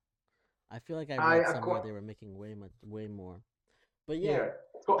low. I feel like I read somewhere they were making way more. But yeah.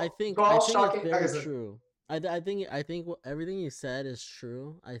 I think it's very true. I think everything you said is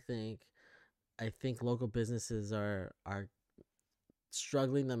true. I think local businesses are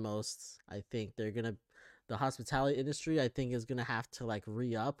struggling the most. I think the hospitality industry, I think, is gonna have to like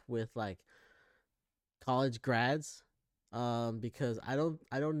re-up with like college grads, because I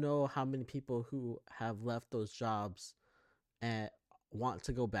don't know how many people who have left those jobs and want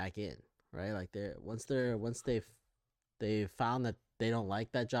to go back in, right? Like once they've found that they don't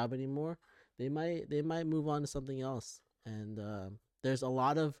like that job anymore, they might move on to something else. And there's a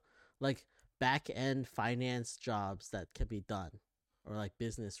lot of like back end finance jobs that can be done, or like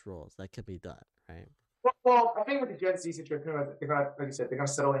business roles that can be done, right? Well, I think with the Gen Z situation, they're gonna, like you said, they're gonna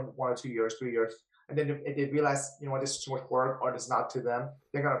settle in 1 or 2 years, 3 years, and then if they realize, this is too much work or it's not to them,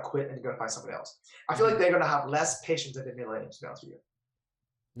 they're gonna quit and they're gonna find something else. I feel like they're gonna have less patience than the millennials, to be honest with you.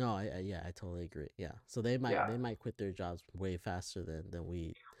 No, I totally agree. Yeah, so they might quit their jobs way faster than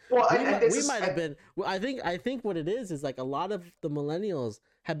we. Well, we might have been. Well, I think what it is like a lot of the millennials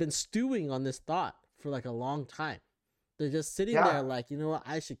have been stewing on this thought for like a long time. They're just sitting Yeah. there like, you know what,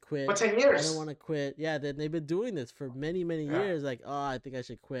 I should quit. For 10 I years. don't want to quit. Yeah, they've been doing this for many, many Yeah. years. Like, oh, I think I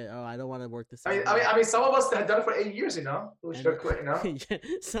should quit. Oh, I don't want to work this. I mean, some of us have done it for 8 years, you know. We should And- have quit, you know. Yeah,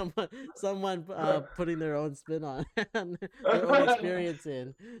 someone putting their own spin on their own experience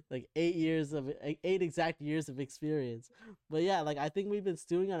in like 8 exact years of experience. But yeah, like I think we've been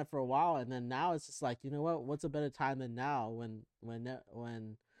stewing on it for a while, and then now it's just like, you know what? What's a better time than now when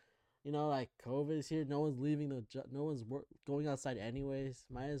you know, like COVID is here, no one's leaving no one's going outside anyways.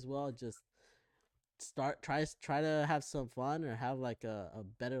 Might as well just try to have some fun or have like a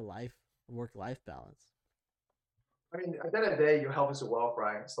better work-life balance. I mean, at the end of the day, your health is your wealth,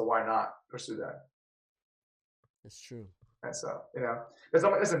 right? So why not pursue that? It's true. And so, you know,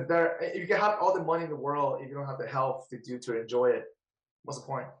 listen, you can have all the money in the world if you don't have the health to enjoy it. What's the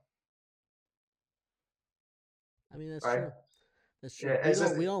point? I mean, that's Right? true. That's true.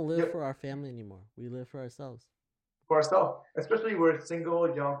 Yeah, We don't live for our family anymore. We live for ourselves. For ourselves, especially we're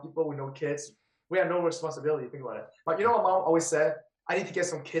single, young people with no kids. We have no responsibility. Think about it. But you know what mom always said? I need to get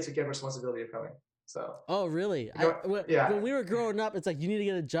some kids to get responsibility of coming. So. Oh, really? You know, yeah. When we were growing up, it's like you need to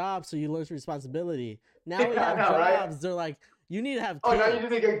get a job so you learn some responsibility. Now we have know, jobs. right? They're like, you need to have kids. Oh, now you need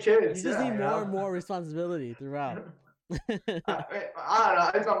to get kids. You just need you more know? and more responsibility throughout. I don't know.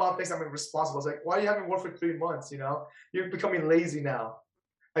 I think my mom thinks I'm irresponsible. It's like, why are you having work for 3 months? You know, you're becoming lazy now.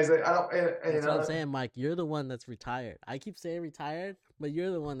 I was like, I don't. That's what I'm saying, Mike. You're the one that's retired. I keep saying retired, but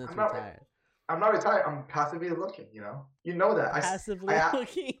you're the one that's retired. I'm not retired. I'm passively looking. You know that. Passively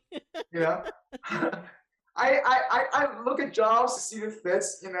looking. You know, I look at jobs to see if it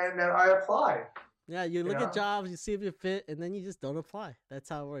fits, and then I apply. Yeah, you look at jobs, you see if you fit, and then you just don't apply. That's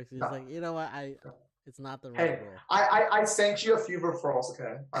how it works. You're just like, you know what, it's not the right role. I sent you a few referrals,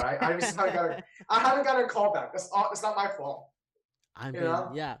 okay? All right, I haven't got a call back. That's not my fault.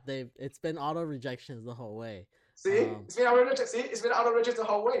 It's been auto rejections the whole way. See, it's been auto rejection. See, it's been auto rejection the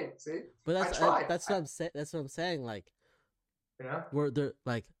whole way. See, but that's what I'm saying. That's what I'm saying. Like, yeah,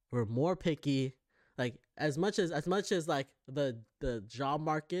 we're more picky. Like as much as like the job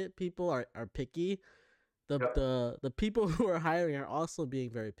market people are picky, the people who are hiring are also being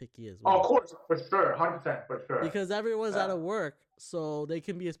very picky as well. Oh, of course, for sure, 100% for sure. Because everyone's out of work, so they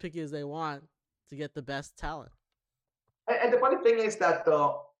can be as picky as they want to get the best talent. And the funny thing is that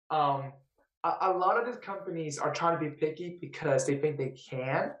a lot of these companies are trying to be picky because they think they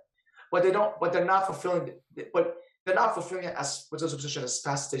can, but they don't. But they're not fulfilling. But they're not fulfilling it with those positions as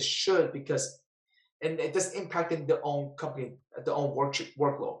fast as they should and it does impacting their own company, their own workload. You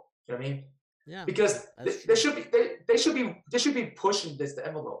know what I mean? Yeah. Because they should be pushing the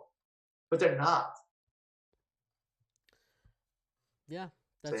envelope, but they're not. Yeah,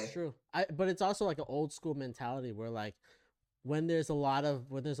 that's true. But it's also like an old school mentality where like when there's a lot of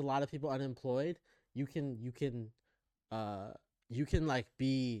people unemployed, you can like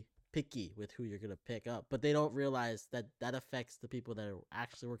be picky with who you're gonna pick up, but they don't realize that affects the people that are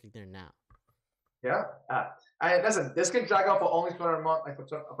actually working there now. Yeah. Listen, this can drag on for only another month, like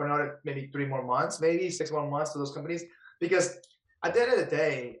for another maybe 3 more months, maybe 6 more months to those companies. Because at the end of the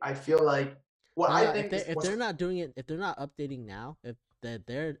day, I feel like if they're not doing it, if they're not updating now, if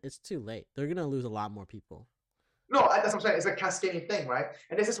it's too late. They're gonna lose a lot more people. No, that's what I'm saying. It's a cascading thing, right?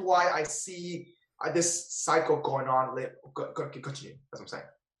 And this is why I see this cycle going on. Continue. That's what I'm saying.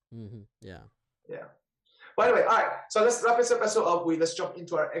 Mm-hmm. Yeah. Yeah. By the way, all right. So let's wrap this episode up. Let's jump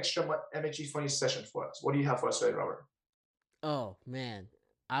into our extra MHG funny session for us. What do you have for us today, Robert? Oh man,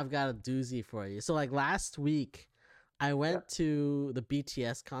 I've got a doozy for you. So like last week, I went to the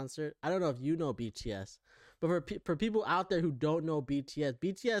BTS concert. I don't know if you know BTS, but for people out there who don't know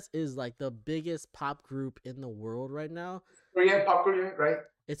BTS is like the biggest pop group in the world right now. Korean pop group, right?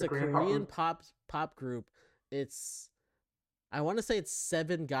 It's a Korean pop group. I want to say it's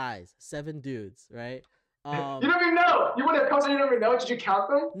 7 dudes, right? You don't even know. You went to a concert, you don't even know. Did you count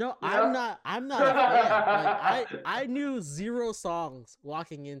them? No, yeah. I'm not a fan. Like, I knew 0 songs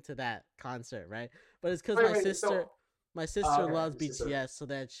walking into that concert, right? But it's because my sister loves BTS, so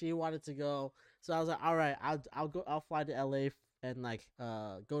that she wanted to go. So I was like, all right, I'll fly to LA and like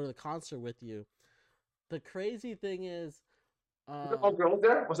go to the concert with you. The crazy thing is, was it all girls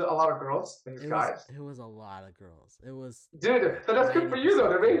there? Was it a lot of girls and guys? It was a lot of girls. It was. Dude, so that's good for you though.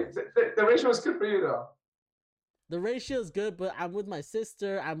 The ratio is good for you though. The ratio is good, but I'm with my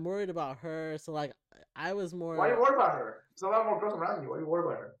sister. I'm worried about her. So like, I was more. Why are you worried about her? There's a lot more girls around you. Why are you worried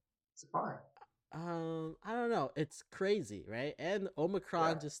about her? It's fine. I don't know. It's crazy, right? And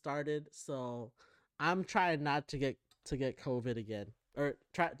Omicron just started, so I'm trying not to get COVID again, or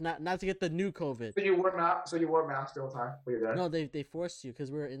try not to get the new COVID. So you wore mask the whole time when you're there? No, they forced you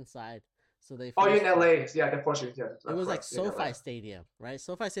because we were inside. So they Oh, you're in first- LA. Yeah, unfortunately, yeah. It was like correct. You're in LA. SoFi Stadium, right?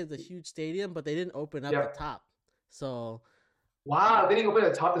 SoFi Stadium is a huge stadium, but they didn't open up Yep. the top. So Wow, they didn't open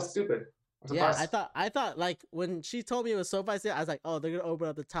the top. That's stupid. I'm yeah, surprised. I thought like when she told me it was SoFi Stadium, I was like, oh, they're gonna open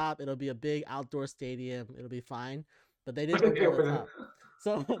up the top. It'll be a big outdoor stadium. It'll be fine. But they didn't They open up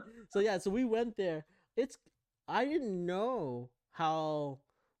the opened it. top. So yeah, so we went there. I didn't know how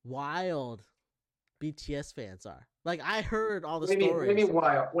wild BTS fans are. Like I heard all the What do you mean? What do you stories. mean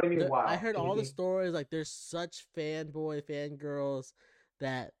wild? What do you mean wild? I heard Can you all the be- stories. Like there's such fangirls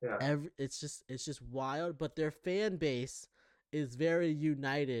that Yeah. it's just wild. But their fan base is very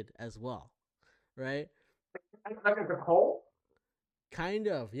united as well, right? Like as a whole. Kind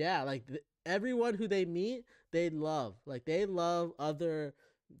of, yeah. Like everyone who they meet, they love. Like they love other.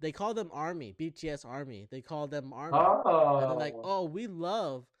 They call them Army, BTS Army. They call them Army, and they're like, Oh. oh, we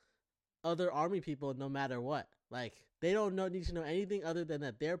love other Army people no matter what. Like they don't need to know anything other than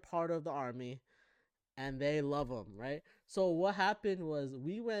that they're part of the Army, and they love them, right? So what happened was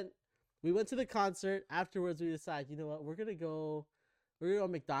we went to the concert. Afterwards, we decided, you know what, we're gonna go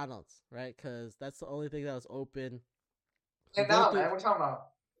McDonald's, right? Because that's the only thing that was open. In and go out, through- man. We're talking about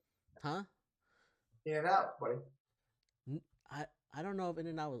Huh? in and out, buddy. I don't know if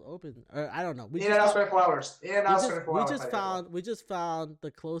In-N-Out was open, or I don't know. We In and out just 24 hours. In and out 24 hours. we just found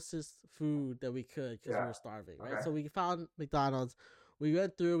the closest food that we could because we Yeah. were starving, right? Okay. So we found McDonald's. We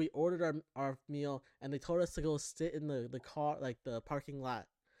went through. We ordered our meal, and they told us to go sit in the car, like the parking lot,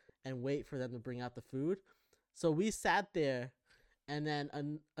 and wait for them to bring out the food. So we sat there, and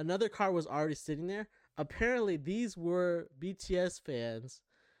then another car was already sitting there. Apparently, these were BTS fans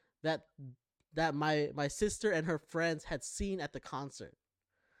that my sister and her friends had seen at the concert.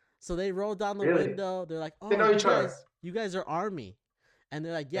 So they rolled down the Really? window. They're like, "Oh, They know each other. you guys are Army," and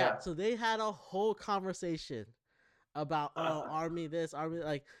they're like, "Yeah." Yeah. So they had a whole conversation about Army this, Army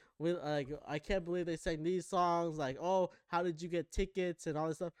like. I can't believe they sang these songs. Like, oh, how did you get tickets and all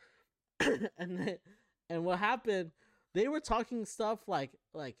this stuff? and what happened? They were talking stuff like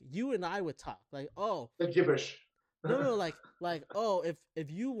you and I would talk. Like, oh, The gibberish. no, like oh, if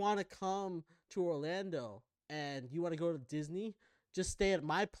you want to come to Orlando and you want to go to Disney, just stay at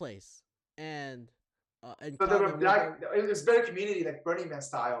my place and So they come were and we'll like, go- it's very community, like Burning Man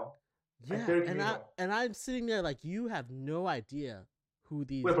style. like yeah, very and communal. I'm sitting there like you have no idea who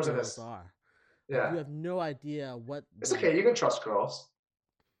these Who the person girls is. are. Yeah. You have no idea what. It's like, okay. You can trust girls.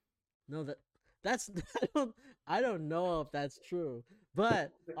 No, that's I don't know if that's true,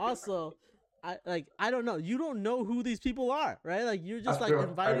 but also I don't know. You don't know who these people are, right? Like you're just That's like true. I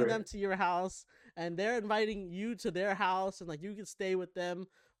inviting agree. them to your house, and they're inviting you to their house, and like you can stay with them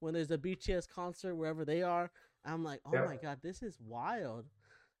when there's a BTS concert wherever they are. I'm like, oh Yeah. my god, this is wild.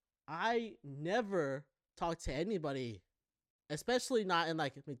 I never talk to anybody, especially not in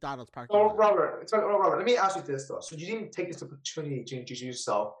like McDonald's parking Oh, lot. Robert, let me ask you this though. So you didn't take this opportunity to introduce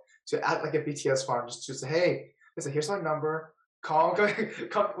yourself to act like a BTS fan, just to say, hey, listen, here's my number. Call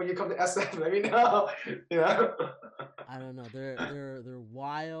come when you come to SF, let me know. You know? I don't know. They're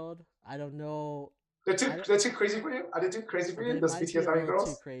wild. I don't know. They're too crazy for you? Are they too crazy for They you? Those might be BTS a Army little too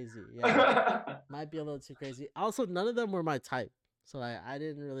girls? crazy. Yeah, might be a little too crazy. Also, none of them were my type, so I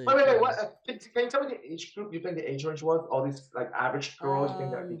didn't really. Wait, what? Can you tell me the age group you think the age range was? All these like average girls you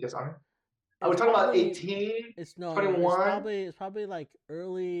think that BTS Army? Are we It's talking about probably- 18? It's no. 21? It's probably like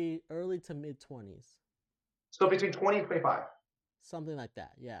early to mid 20s, So between 20 and 25. something like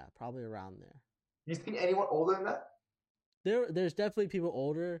that. Yeah, probably around there. You think anyone older than that? There's definitely people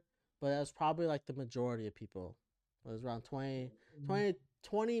older, but that's probably like the majority of people. It was around 20,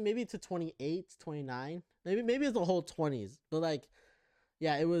 maybe to 28, 29. Maybe it's the whole 20s. But like,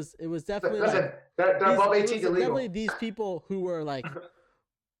 yeah, it was definitely Listen, like, they're above it 18 was illegal. definitely these people who were like,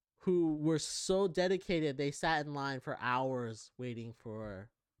 who were so dedicated. They sat in line for hours waiting for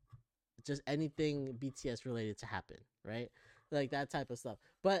just anything BTS related to happen, right? Like that type of stuff.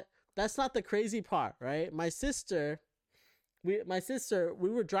 But that's not the crazy part, right? My sister, we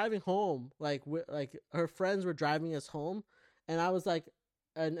were driving home, like her friends were driving us home, and I was like,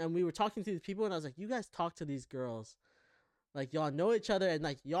 and we were talking to these people, and I was like, you guys talk to these girls, like y'all know each other, and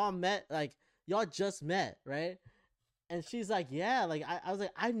like y'all just met, right? And she's like, yeah, like I was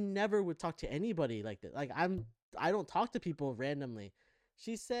like, I never would talk to anybody like this. Like I don't talk to people randomly.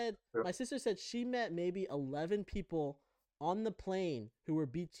 She said, Yeah. my sister said she met maybe 11 people on the plane who were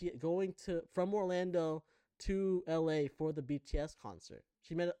going from Orlando to LA for the BTS concert.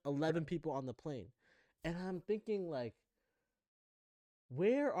 She met 11 people on the plane. And I'm thinking like,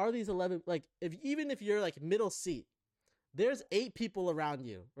 where are these 11? Like even if you're like middle seat, there's 8 people around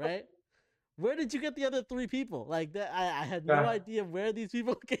you, right? Where did you get the other 3 people? Like that, I had no Yeah. idea where these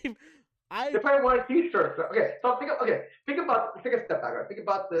people came. They're probably wearing t-shirts. Okay, so think about take a step back, right? Think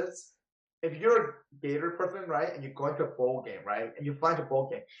about this. If you're a Gator person, right, and you're going to a bowl game, right, and you fly to a bowl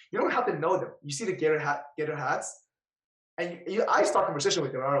game, you don't have to know them. You see the Gator hats, and I start conversation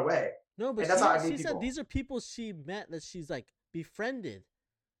with them right away. No, but and that's how I meet she said people. these are people she met that she's like befriended.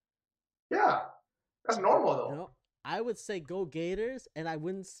 Yeah, that's normal though. You know, I would say go Gators, and I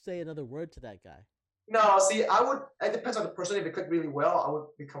wouldn't say another word to that guy. No, see, I would. It depends on the person. If it clicked really well, I would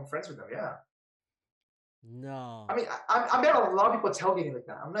become friends with them. Yeah. No. I mean, I met a lot of people tailgating like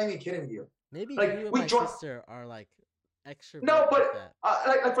that. I'm not even kidding you. Maybe like, you and my sister are like extroverts. No, but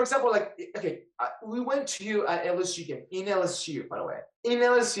like like for example, like okay, we went to an LSU game in LSU, by the way, in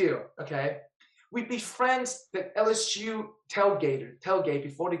LSU. Okay, we befriended the LSU tailgate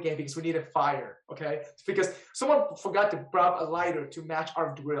before the game because we needed fire. Okay, because someone forgot to grab a lighter to match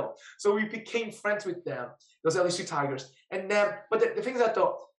our grill, so we became friends with them, those LSU Tigers. And then, but the thing is that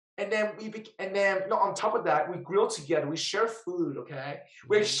though. And then no, on top of that, we grill together. We share food, okay?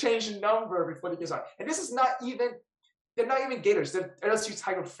 We exchange number before the game starts. And this is not even, they're not even Gators. They're LSU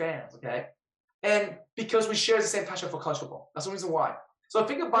Tiger fans, okay? And because we share the same passion for college football. That's the reason why. So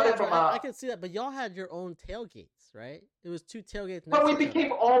think about it from I can see that, but y'all had your own tailgates, right? It was 2 tailgates. But we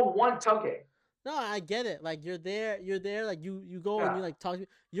became all one tailgate. No, I get it. Like you're there, like you go and you like talk.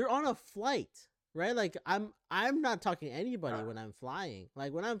 You're on a flight. Right, like I'm not talking to anybody when I'm flying.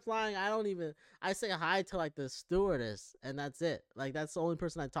 Like when I'm flying, I say hi to like the stewardess, and that's it. Like that's the only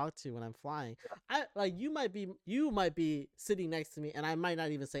person I talk to when I'm flying. You might be sitting next to me, and I might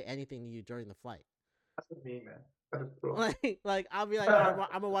not even say anything to you during the flight. That's what I mean, man. That is true. Like I'll be like, I'm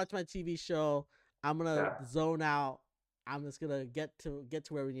gonna watch my TV show. I'm gonna zone out. I'm just gonna get to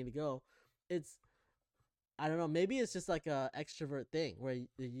where we need to go. I don't know. Maybe it's just like a extrovert thing where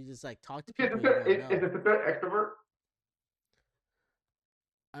you just like talk to people. Is it extrovert?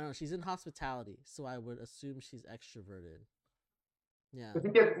 I don't know. She's in hospitality, so I would assume she's extroverted. Yeah. Does he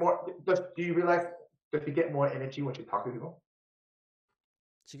get more? Do you realize? Does he get more energy when she talks to people?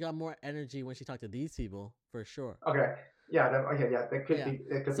 She got more energy when she talked to these people, for sure. Okay. Yeah. That could be.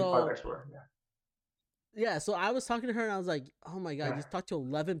 It could be part of extrovert. Yeah. Yeah, so I was talking to her and I was like, "Oh my god, you just talked to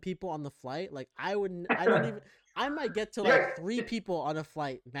 11 people on the flight? Like I might get to like 3 people on a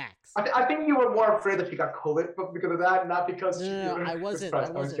flight max." I think you were more afraid that she got COVID because of that, not because No, I wasn't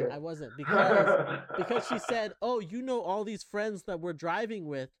because she said, "Oh, you know all these friends that we're driving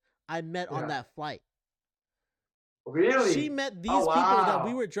with, I met on that flight." Really? She met these people that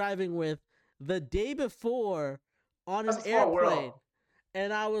we were driving with the day before on an airplane.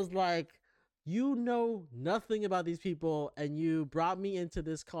 And I was like, you know nothing about these people, and you brought me into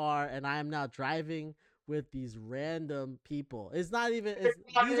this car, and I am now driving with these random people. It's not even.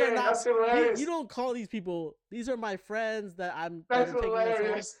 These are not. You don't call these people. These are my friends that I'm. That's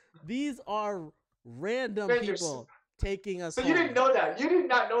hilarious. These are random people taking us. So you didn't know that. You did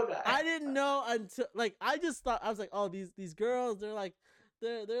not know that. I didn't know until I just thought I was like, oh, these girls, they're like,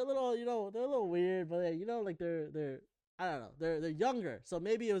 they're a little, they're a little weird, but like they're. I don't know. They're younger, so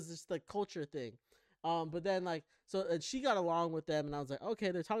maybe it was just the culture thing. But then and she got along with them, and I was like, okay,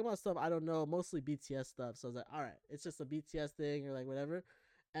 they're talking about stuff I don't know, mostly BTS stuff. So I was like, all right, it's just a BTS thing or like whatever.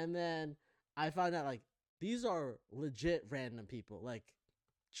 And then I found out like these are legit random people, like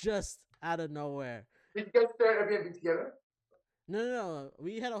just out of nowhere. Did you guys stay at Airbnb together? No.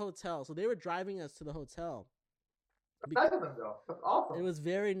 We had a hotel, so they were driving us to the hotel. That's nice of them, though. That's awesome. It was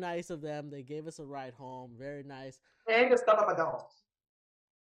very nice of them. They gave us a ride home. Very nice. And the stuff at McDonald's.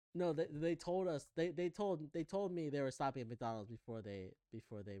 No, they told us they told me they were stopping at McDonald's before they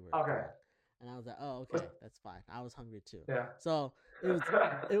were. Okay. Gone. And I was like, oh, okay, that's fine. I was hungry too. Yeah. So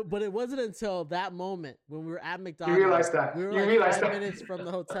but it wasn't until that moment when we were at McDonald's. You realized that. We were like 5 minutes from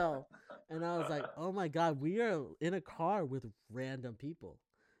the hotel, and I was like, oh my god, we are in a car with random people,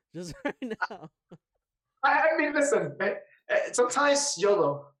 just right now. I mean, listen. Sometimes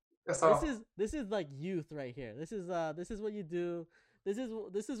YOLO. That's all. This is like youth right here. This is what you do. This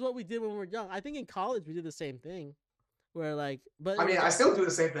is what we did when we were young. I think in college we did the same thing, where like. But I mean, I still do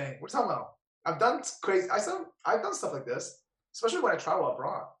the same thing. What are you talking about? I've done crazy. I've done stuff like this, especially when I travel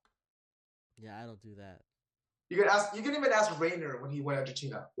abroad. Yeah, I don't do that. You can even ask Rainer when he went to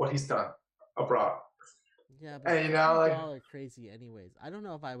Argentina what he's done abroad. Yeah, but and y'all are crazy anyways. I don't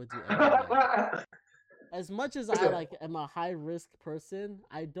know if I would do anything. As much as I am a high risk person,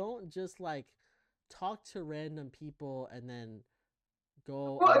 I don't just like talk to random people and then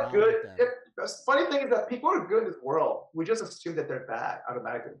go. Well, good. The funny thing is that people are good in this world. We just assume that they're bad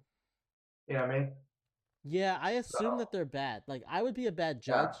automatically. You know what I mean? Yeah, I assume that they're bad. Like I would be a bad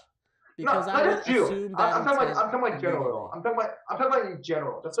judge because No, I not would just you. assume that I'm talking intent about general. immediately. I'm talking about in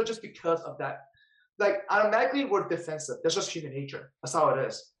general. That's not just because of that. Like automatically we're defensive. That's just human nature. That's how it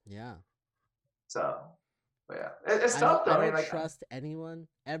is. Yeah. So, but yeah, it's tough though. I I mean, don't like, trust anyone.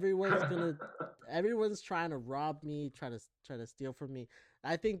 Everyone's trying to rob me, try to steal from me.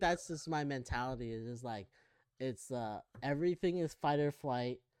 I think that's just my mentality. It's just like it's everything is fight or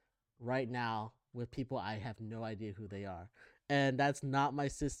flight right now with people I have no idea who they are. And that's not my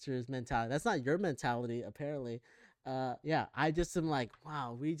sister's mentality. That's not your mentality, apparently. Yeah, I just am like,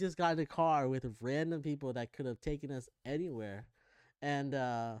 wow, we just got in a car with random people that could have taken us anywhere. And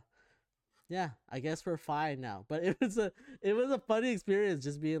yeah, I guess we're fine now. But it was a funny experience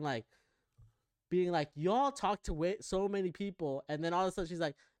just being like y'all talk to so many people, and then all of a sudden she's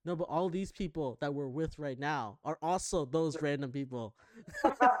like, no, but all these people that we're with right now are also those random people.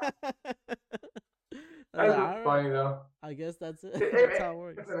 that's Like, funny though. I guess that's it. That's how it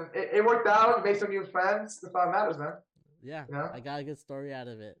works. Listen, it worked out. You made some new friends. That's all that matters, man. Yeah, You know? I got a good story out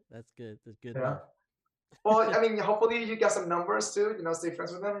of it. That's good. That's good Yeah. enough. Well, I mean, hopefully you got some numbers too. You know, stay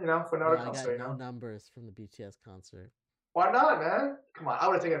friends with them. You know, for another I concert. got You no know, numbers from the BTS concert. why not, man? Come on, I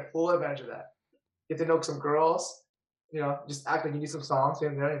would have taken full advantage of that. Get to know some girls. You know, just act like you need some songs here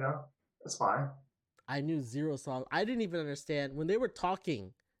and there. You know, that's fine. I knew 0 songs. I didn't even understand when they were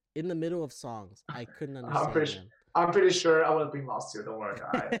talking in the middle of songs. I couldn't understand them. I'm pretty sure I would have been lost too. Don't worry.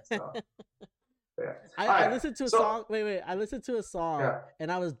 All right. So, yeah. I listened to a song. Wait. I listened to a song Yeah. and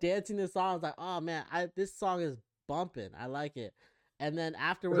I was dancing this song. I was like, oh man, this song is bumping. I like it. And then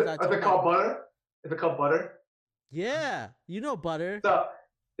afterwards, Is it called Butter? Is it called Butter? Yeah, you know Butter. So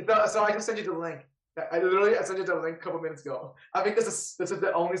I just sent you the link. I sent you the link a couple minutes ago. I think this is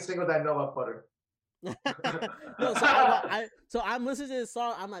the only single that I know about Butter. No, so I'm listening to this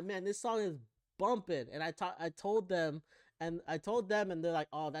song. I'm like, man, this song is bumping. And I told them, and they're like,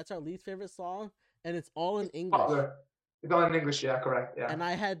 oh, that's our least favorite song, and it's all in English. It's all in English, yeah, correct, yeah. And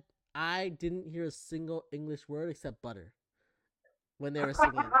I didn't hear a single English word except Butter when they were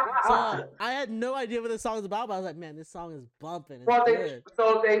singing. So I had no idea what this song was about, but I was like, man, this song is bumping. When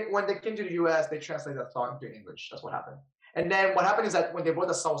they came to the US, they translated that song into English. That's what happened. And then what happened is that when they wrote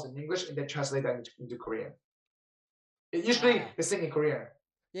the songs in English and they translate that into Korean. Usually they sing in Korean.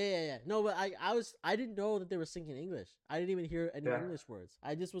 Yeah. No, but I didn't know that they were singing English. I didn't even hear any English words.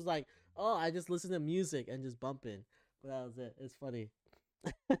 I just was like, oh, I just listened to music and just bumping. But that was it. It's funny.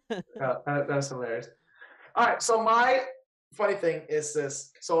 That's hilarious. All right, so my funny thing is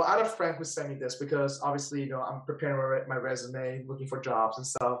this. So I had a friend who sent me this because obviously, you know, I'm preparing my resume, looking for jobs and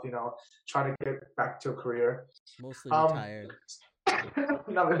stuff, you know, trying to get back to a career. Mostly retired.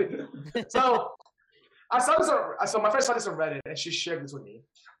 Not really. So I saw this. So my friend saw this on Reddit, and she shared this with me.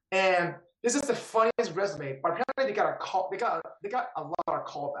 And this is the funniest resume. But apparently, they got a call. They got a lot of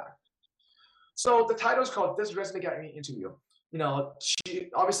callback. So the title is called "This Resume Got Me an Interview." You know,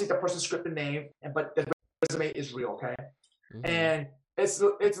 obviously the person's scripted name, but the resume is real, okay? Mm-hmm. And it's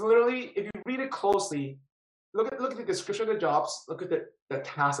literally, if you read it closely, look at the description of the jobs, look at the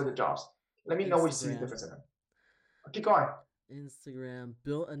tasks of the jobs. Let me know what you see the difference in them. Keep going. Instagram,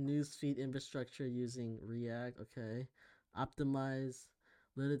 built a newsfeed infrastructure using React. Okay. Optimize,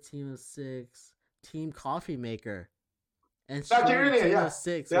 led a team of 6, team coffee maker. And team of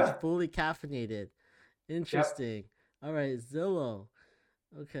 6 is fully caffeinated. Interesting. Yep. All right, Zillow.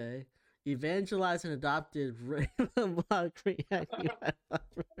 Okay. Evangelized and adopted blog React.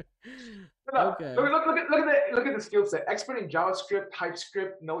 Okay. Look at the skill set. Expert in JavaScript,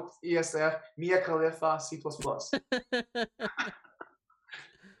 TypeScript, Node, ESF, Mia Khalifa, C++.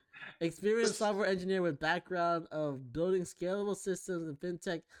 Experienced software engineer with background of building scalable systems in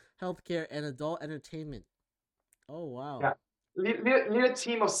fintech, healthcare, and adult entertainment. Oh wow. Yeah. Lead a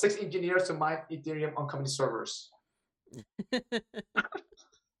team of 6 engineers to mine Ethereum on company servers.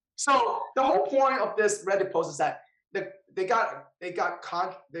 So the whole point of this Reddit post is that they got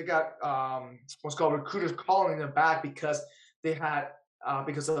what's called recruiters calling them back because they had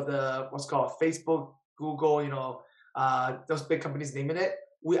because of the what's called Facebook, Google, you know, those big companies naming it.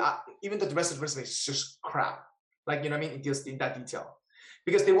 Even the rest of the resume is just crap. Like, you know what I mean? It gives in that detail.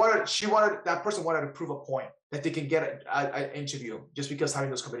 Because that person wanted to prove a point that they can get an interview just because having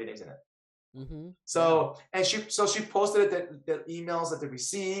those company names in it. Mm-hmm. So she posted the emails that they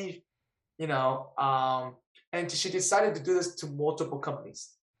received, you know, and she decided to do this to multiple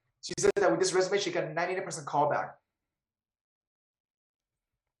companies. She said that with this resume, she got 99% callback.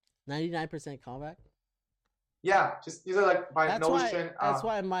 99% callback? Yeah, just these are like by Notion. That's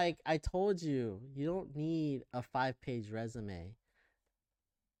why, Mike, I told you don't need a 5-page resume.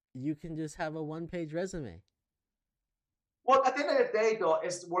 You can just have a 1-page resume. Well, at the end of the day, though,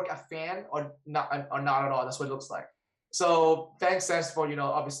 is work a fan or not at all. That's what it looks like. So fan stands for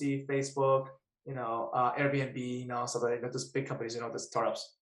obviously Facebook, Airbnb, stuff like that. Those big companies, the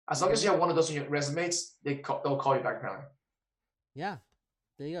startups. As long as you have one of those in your resumes, they'll call you back apparently. Yeah,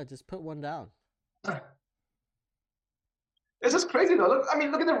 there you go. Just put one down. It's just crazy though. Look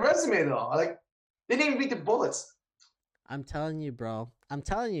at the resume though. Like they didn't even read the bullets. I'm telling you, bro. I'm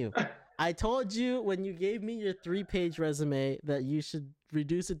telling you. I told you when you gave me your 3-page resume that you should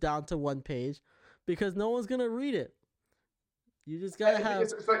reduce it down to 1 page because no one's gonna read it. You just gotta have.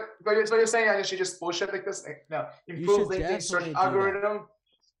 So you're saying I should just bullshit like this? No, improve LinkedIn search algorithm.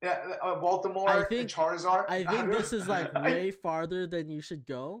 Yeah, Baltimore and Charizard. I think this is like way farther than you should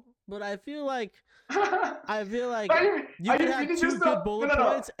go, but I feel like you can have 2 good bullet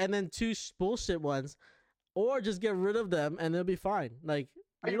points and then 2 bullshit ones, or just get rid of them and they'll be fine. Like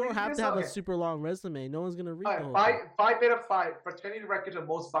you don't have to have a super long resume. No one's gonna read the whole thing. 5 out of 5 for training record of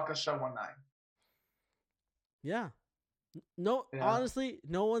most vodka shot 19. Yeah. No, honestly,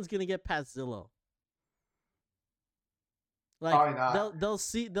 no one's gonna get past Zillow. Like they'll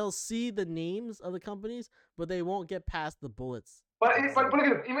see the names of the companies, but they won't get past the bullets. But look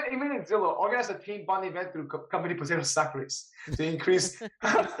at it. Even in Zillow, organize a team bonding event through company potato sack race to increase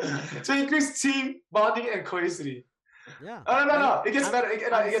team bonding and cohesivity. Yeah. No. It gets better. It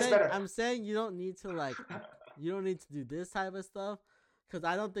gets better. I'm saying you don't need to do this type of stuff because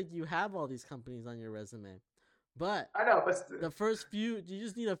I don't think you have all these companies on your resume. But I know, but the first few, you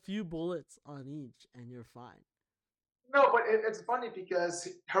just need a few bullets on each, and you're fine. No, but it's funny because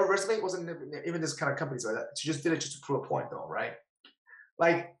her resume wasn't even this kind of companies like that. She just did it just to prove a point, though, right?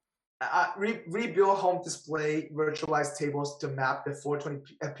 Like rebuild home display virtualized tables to map the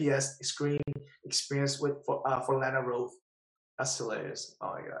 420 FPS screen experience for Lana Roth. That's hilarious.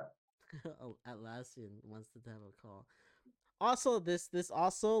 Oh my god. Atlassian wants to have a call. Also, this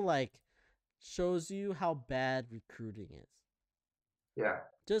also like shows you how bad recruiting is. Yeah.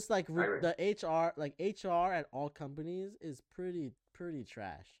 Just like the HR at all companies is pretty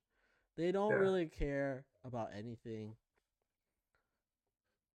trash. They don't really care about anything.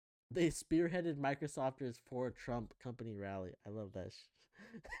 They spearheaded Microsofters for Trump company rally. I love that.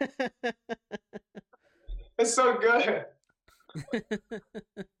 It's so good.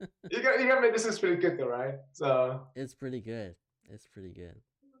 you got me. This is pretty good though, right? So it's pretty good.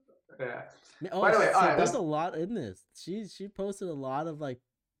 Yeah. Oh, by the way, there's a lot in this. She posted a lot of like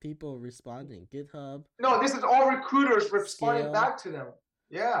people responding. GitHub. No, this is all recruiters responding back to them.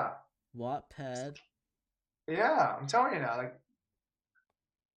 Yeah. Wattpad. Yeah, I'm telling you now. Like.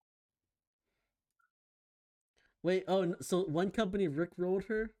 Wait. Oh, so one company rickrolled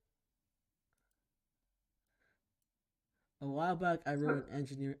her. A while back, I wrote an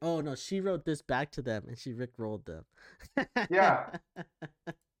engineering. Oh no, she wrote this back to them, and she rickrolled them. Yeah.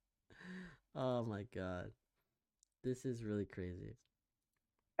 Oh my god, this is really crazy.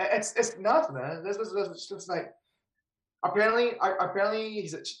 It's nuts, man. This was just like apparently he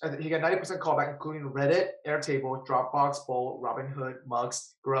got 90% callback, including Reddit, Airtable, Dropbox, Bolt, Robinhood,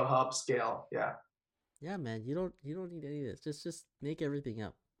 Mugs, Grubhub, Scale. Yeah. Yeah, man. You don't need any of this. Just make everything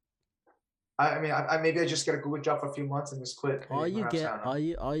up. I mean, maybe I just get a Google job for a few months and just quit. All you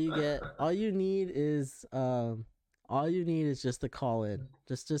need is just a call in,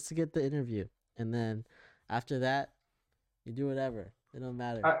 just to get the interview, and then after that, you do whatever. It don't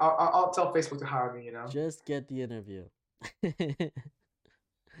matter. I'll tell Facebook to hire me. Just get the interview.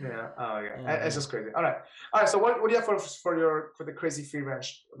 Yeah. Oh yeah. It's just crazy. All right. So what do you have for the crazy free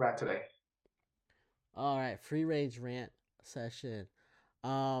range rant today? All right, free range rant session.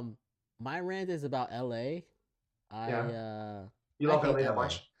 My rant is about LA. You love LA that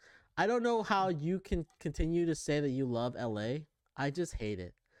much? I don't know how you can continue to say that you love LA. I just hate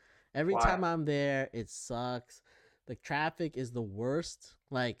it. Every time I'm there, it sucks. The traffic is the worst.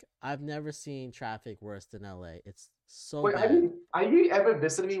 Like, I've never seen traffic worse than LA. It's so bad. Are you ever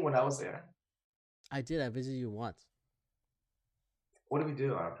visited me when I was there? I did. I visited you once. What did we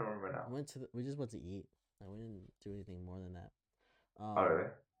do? I don't remember now. We just went to eat. We didn't do anything more than that. Oh, really?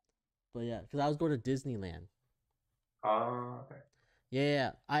 But yeah, because I was going to Disneyland. Oh, okay.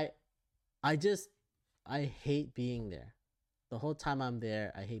 Yeah. I hate being there. The whole time I'm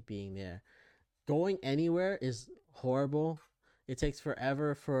there, I hate being there. Going anywhere is horrible. It takes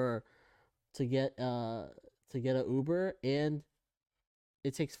forever to get an Uber, and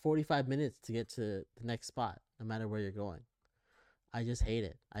it takes 45 minutes to get to the next spot, no matter where you're going. I just hate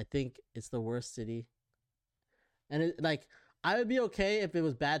it. I think it's the worst city. And I would be okay if it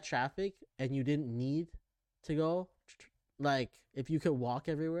was bad traffic and you didn't need to go, like if you could walk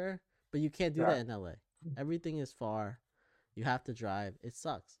everywhere, but you can't do that in LA. Everything is far. You have to drive. It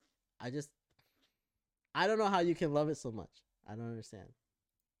sucks. I don't know how you can love it so much. I don't understand.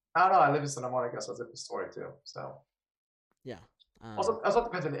 I don't know. I live in Santa Monica, so it's a different story too. So Yeah. also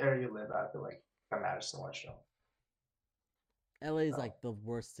depends on the area you live at. I feel like that matters so much. LA is So. like the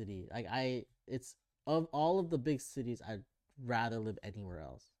worst city. Like it's of all of the big cities, I'd rather live anywhere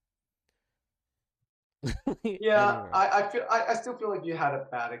else. Yeah, Anywhere. I still feel like you had a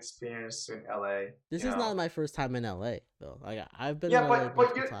bad experience in LA. This you is know? not my first time in LA though. Like I've been Yeah, in LA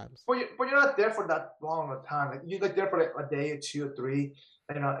multiple you're times. but you're not there for that long of a time. Like you're like there for like a day or 2 or 3.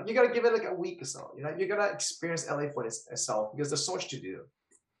 And, you gotta give it like a week or so. You gotta experience LA for itself because there's so much to do.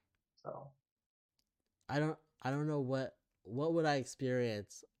 So I don't know what would I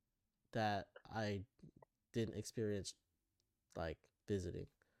experience that I didn't experience like visiting.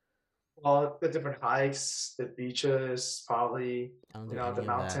 well, the different hikes, the beaches, probably I don't you do know any of that.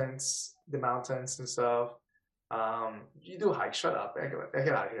 the mountains and stuff. You do hike. Shut up. Get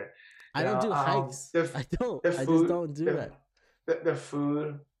out of here. I don't do hikes. I don't. The I just food, don't do it. the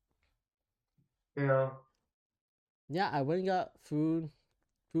food. You know. Yeah, I went and got food.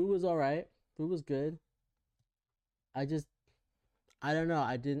 Food was all right. Food was good. I don't know.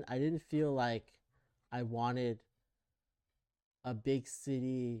 I didn't feel like I wanted a big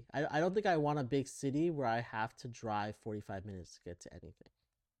city. I don't think I want a big city where I have to drive 45 minutes to get to anything.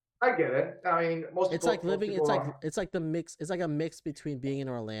 I get it. I mean, It's like living. It's like the mix. It's like a mix between being in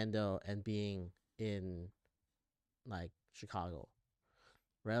Orlando and being in like Chicago,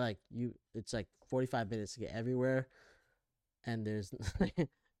 right? Like it's like 45 minutes to get everywhere, and there's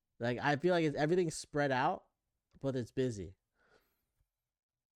like I feel like everything's spread out, but it's busy,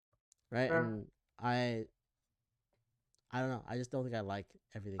 right? Yeah. And I don't know. I just don't think I like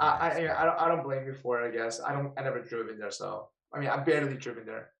everything. I don't blame you for it. I guess I never driven there, so I mean I barely driven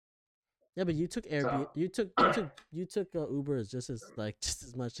there. Yeah, but you took Airbnb. So. You took Ubers just as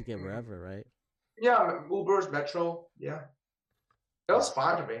much to get wherever, right? Yeah, Uber's Metro. Yeah, it was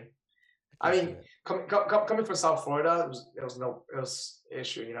fine for me. I mean, coming from South Florida, it was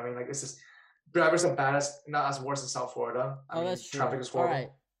issue. You know what I mean? Like it's just drivers are bad not as worse in South Florida. I mean, that's true. traffic is horrible. All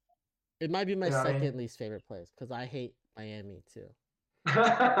right. It might be my second least favorite place because I hate Miami too.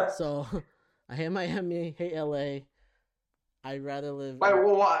 So I hate Miami, hate LA. I'd rather live.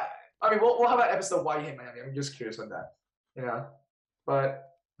 Well, why? I mean, we'll have an episode why you hate Miami. I'm just curious on that. You know,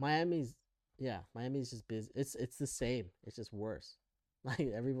 but Miami's just busy. It's the same. It's just worse.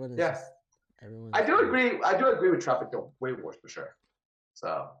 Like everyone is. Yeah. Just, everyone. I do agree. I do agree with traffic though. Way worse for sure.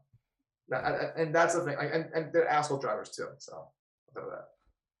 So, and that's the thing. And they're asshole drivers too. So, I'll tell you that.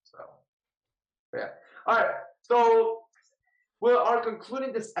 So, yeah. All right. So, we are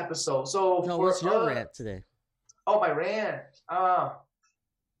concluding this episode. So, what's your rant today? Oh, my rant.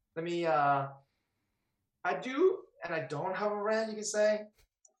 Let me. I do, and I don't have a rant. You can say.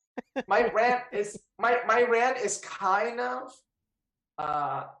 My rant is kind of.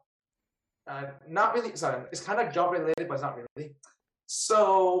 Not really. Sorry, it's kind of job related, but it's not really.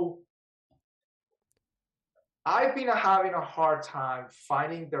 So, I've been having a hard time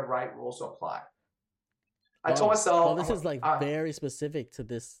finding the right roles to apply. I told myself. Well, this is like very specific to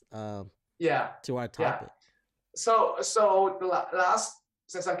this. Yeah. To our topic. Yeah. So the last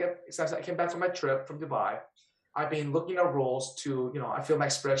since I came back from my trip from Dubai, I've been looking at roles to I fill my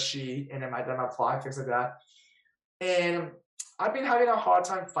spreadsheet and then I apply things like that, and I've been having a hard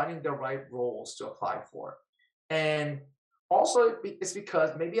time finding the right roles to apply for, and also it's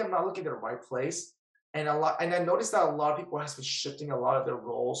because maybe I'm not looking at the right place, and I noticed that a lot of people have been shifting a lot of their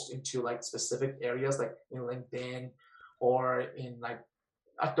roles into like specific areas, like in LinkedIn or in like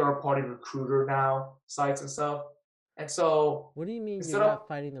a third-party recruiter now sites and stuff. And so, what do you mean you're not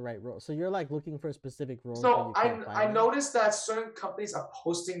finding the right role? So you're like looking for a specific role. So I noticed that certain companies are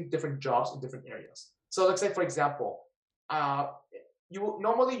posting different jobs in different areas. So let's say, for example, you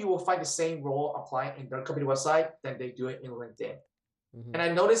will find the same role applying in their company website than they do it in LinkedIn. Mm-hmm. And I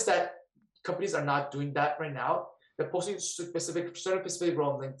noticed that companies are not doing that right now. They're posting certain specific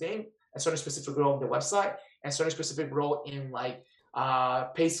role in LinkedIn, and certain specific role on the website, and certain specific role in like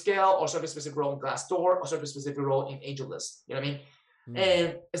PayScale, or certain specific role in Glassdoor, or certain specific role in AngelList. You know what I mean?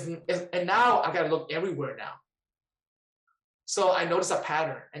 Mm. And now I gotta look everywhere now. So I noticed a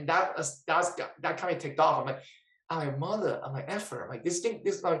pattern, and that kind of ticked off. I'm like, mother, I'm like, effort. I'm like,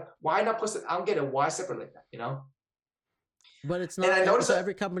 this like, why not post it? I don't get it. Why separate like that? But it's not. And I noticed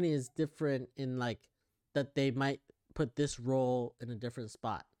every company is different in like that they might put this role in a different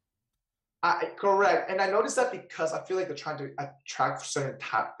spot. Correct. And I noticed that because I feel like they're trying to attract certain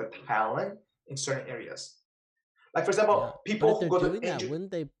type of talent in certain areas. Like, for example, people who go to wouldn't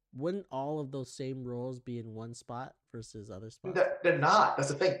they wouldn't all of those same roles be in one spot versus other spots? They're not. That's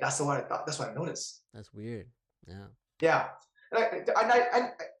the thing. That's what I thought. That's what I noticed. That's weird. Yeah. Yeah.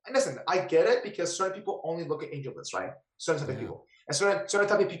 And listen, I get it because certain people only look at AngelList, right? Certain type of people. And certain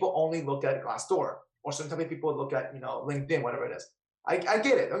type of people only look at Glassdoor, or certain type of people look at, LinkedIn, whatever it is. I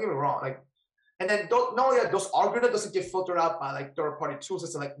get it. Don't get me wrong. Like, and then not only that, those algorithms doesn't get filtered out by like third-party tools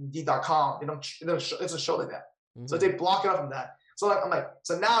system like Indeed.com. It doesn't show like that. Mm-hmm. So they block it out from that. So like, I'm like,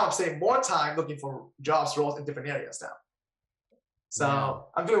 so now I'm spending more time looking for jobs, roles in different areas now. So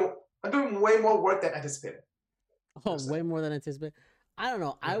I'm doing way more work than anticipated. Oh, way more than anticipated. I don't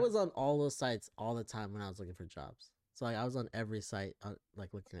know. Yeah. I was on all those sites all the time when I was looking for jobs. So like, I was on every site,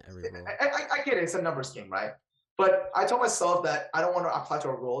 like looking at every role. I get it. It's a numbers game, right? But I told myself that I don't want to apply to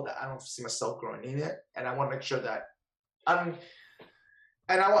a role that I don't see myself growing in it, and I want to make sure that I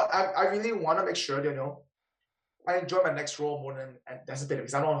really want to make sure that, I enjoy my next role more than anticipated,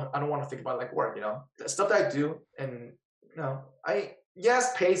 because I don't want to think about like work, the stuff that I do, and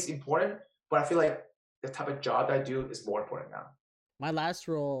yes, pay is important, but I feel like the type of job that I do is more important now. My last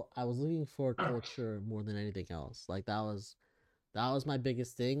role, I was looking for culture more than anything else. Like that was my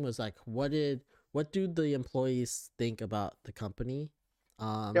biggest thing, was like, what do the employees think about the company?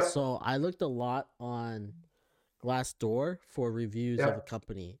 So I looked a lot on Glassdoor for reviews of the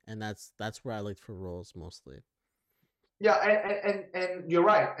company, and that's where I looked for roles mostly. Yeah, and you're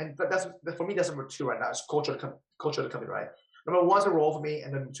right, and that's for me. That's number 2 right now. It's culture of the company, right? Number 1 is a role for me,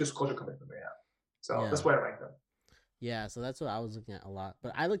 and then 2 is culture company for me now. So that's where I rank them. Yeah, so that's what I was looking at a lot.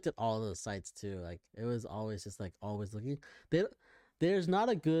 But I looked at all of the sites too. Like it was always just like always looking. There's not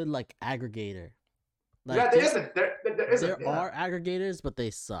a good like aggregator. Like, yeah, there isn't. There are aggregators, but they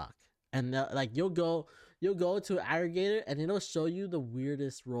suck. And like you'll go to an aggregator and it'll show you the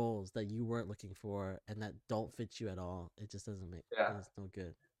weirdest roles that you weren't looking for and that don't fit you at all. It just doesn't make it's no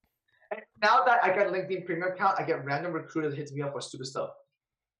good. And now that I got a LinkedIn Premium account, I get random recruiters that hits me up for stupid stuff.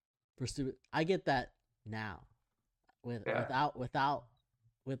 I get that now. Without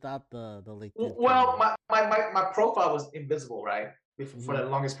the LinkedIn. Well, my profile was invisible, right? For the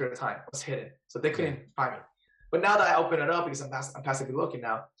longest period of time, it was hidden, so they couldn't find me. But now that I open it up, because I'm passively looking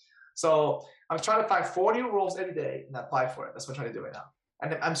now, so I'm trying to find 4 new roles every day and apply for it. That's what I'm trying to do right now,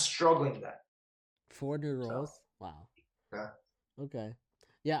 and I'm struggling with that. 4 new roles? So, wow. Yeah. Okay.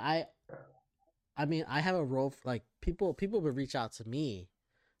 Yeah, I mean, I have a role like people would reach out to me,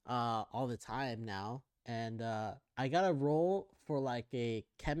 all the time now. And I got a role for like a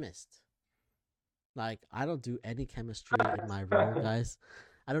chemist. Like I don't do any chemistry in my role, guys.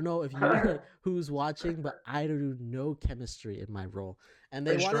 I don't know if you who's watching, but I do no chemistry in my role. And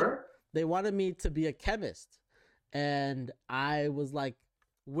they wanted me to be a chemist, and I was like,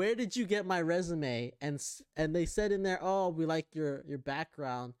 "Where did you get my resume?" And they said in there, "Oh, we like your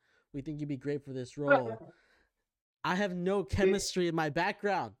background. We think you'd be great for this role." I have no chemistry in my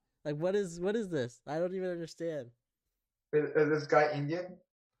background. Like, what is this? I don't even understand. Is this guy Indian?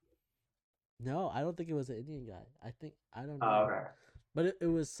 No, I don't think it was an Indian guy. I don't know. Oh, okay. But it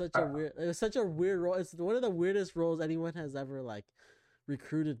was such a weird role. It's one of the weirdest roles anyone has ever like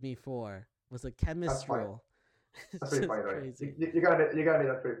recruited me for. Was a chemist role. That's pretty funny, right? You gotta be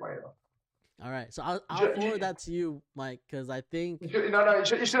that's pretty funny though. All right, so I'll forward that to you, Mike, because I think you should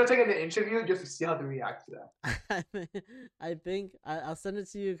have taken the interview just to see how they react to that. I think I'll send it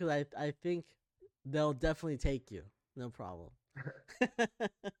to you because I think they'll definitely take you, no problem.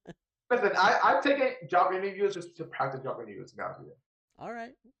 Listen, I've taken job interviews just to practice job interviews now. All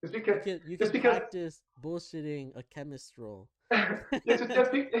right, just because you can practice bullshitting a chemist role.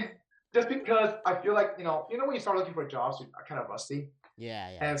 just because I feel like when you start looking for jobs, you're kind of rusty.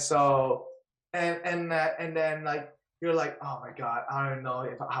 Yeah. And so. And then like you're like, oh my god, I don't know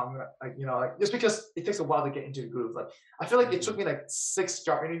if I'm like just because it takes a while to get into the groove. Like I feel like it took me like 6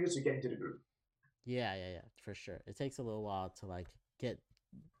 job interviews to get into the groove. Yeah, for sure. It takes a little while to like get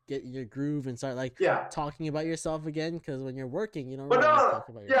your groove and start like talking about yourself again, because when you're working, you don't really talk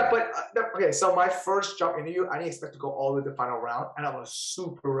about yourself. Okay. So my first job interview, I didn't expect to go all the way to the final round, and I was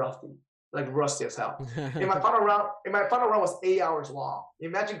super rusty as hell. In my final round was 8 hours long.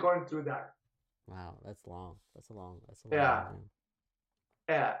 Imagine going through that. Wow, that's long. That's a long.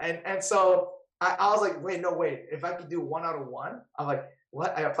 Yeah, and so I was like, wait. If I could do 1 out of 1, I'm like,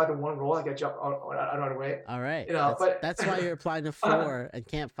 what? I applied to 1 role, I get job out of way. All right, that's why you're applying to 4 and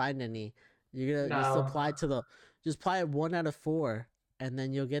can't find any. You're gonna just apply 1 out of 4, and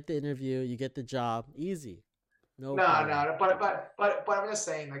then you'll get the interview. You get the job, easy. No. But I'm just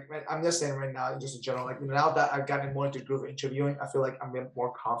saying, right now, just in general, like now that I've gotten more into groove interviewing, I feel like I'm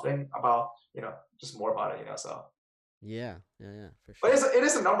more confident about, just more about it, so. Yeah, for But sure. it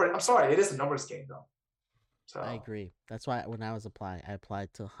is a number. I'm sorry, it is a numbers game though. So, I agree. That's why when I was applying, I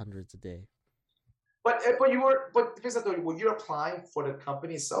applied to hundreds a day. but depends on were you applying for the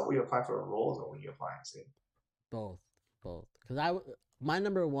company itself, or were you applying for a role, or were you applying to? Both. Because my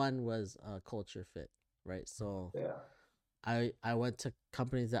number one was culture fit, right? So Yeah. I went to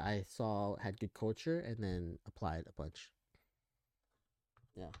companies that I saw had good culture and then applied a bunch.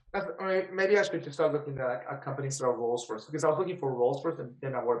 Yeah. I mean, maybe I should just start looking at a company's sort of roles first, because I was looking for roles first, and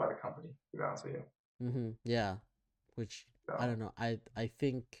then I worry about the company. To be honest with you. Yeah. Which So, I don't know. I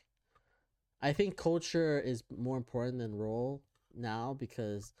think culture is more important than role now,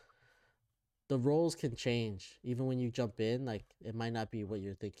 because the roles can change even when you jump in. Like, it might not be what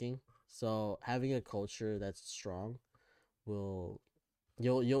you're thinking. So having a culture that's strong you'll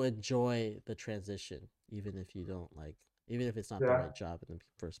enjoy the transition, even if it's not the Yeah. right job in the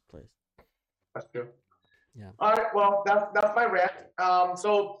first place. that's true. Yeah. All right. Well, that's my rant.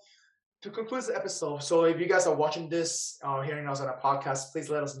 So to conclude this episode, so if you guys are watching this, hearing us on a podcast, please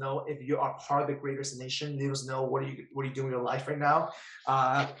let us know if you are part of the Great Resignation. Let us know what are you doing in your life right now.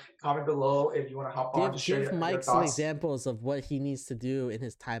 Comment below if you want to hop on to share Give your Mike some thoughts. examples of what he needs to do in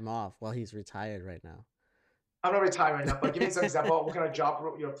his time off while he's retired right now. I'm not retired right now, but give me some example of what kind of job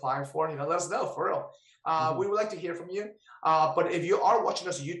you're applying for. Let us know, for real. We would like to hear from you. But if you are watching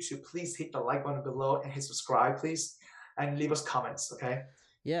us on YouTube, please hit the like button below and hit subscribe, please, and leave us comments, okay?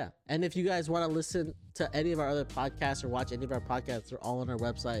 Yeah. And if you guys want to listen to any of our other podcasts or watch any of our podcasts, they're all on our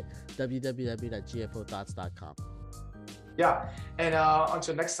website, www.gfothoughts.com. Yeah. And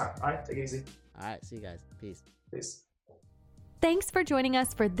until next time, all right? Take it easy. All right. See you guys. Peace. Peace. Thanks for joining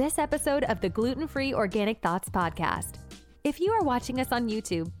us for this episode of the Gluten-Free Organic Thoughts podcast. If you are watching us on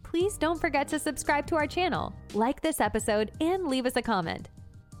YouTube, please don't forget to subscribe to our channel, like this episode, and leave us a comment.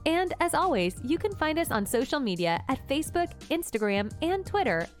 And as always, you can find us on social media at Facebook, Instagram, and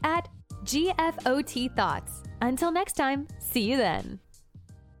Twitter at GFOT Thoughts. Until next time, see you then.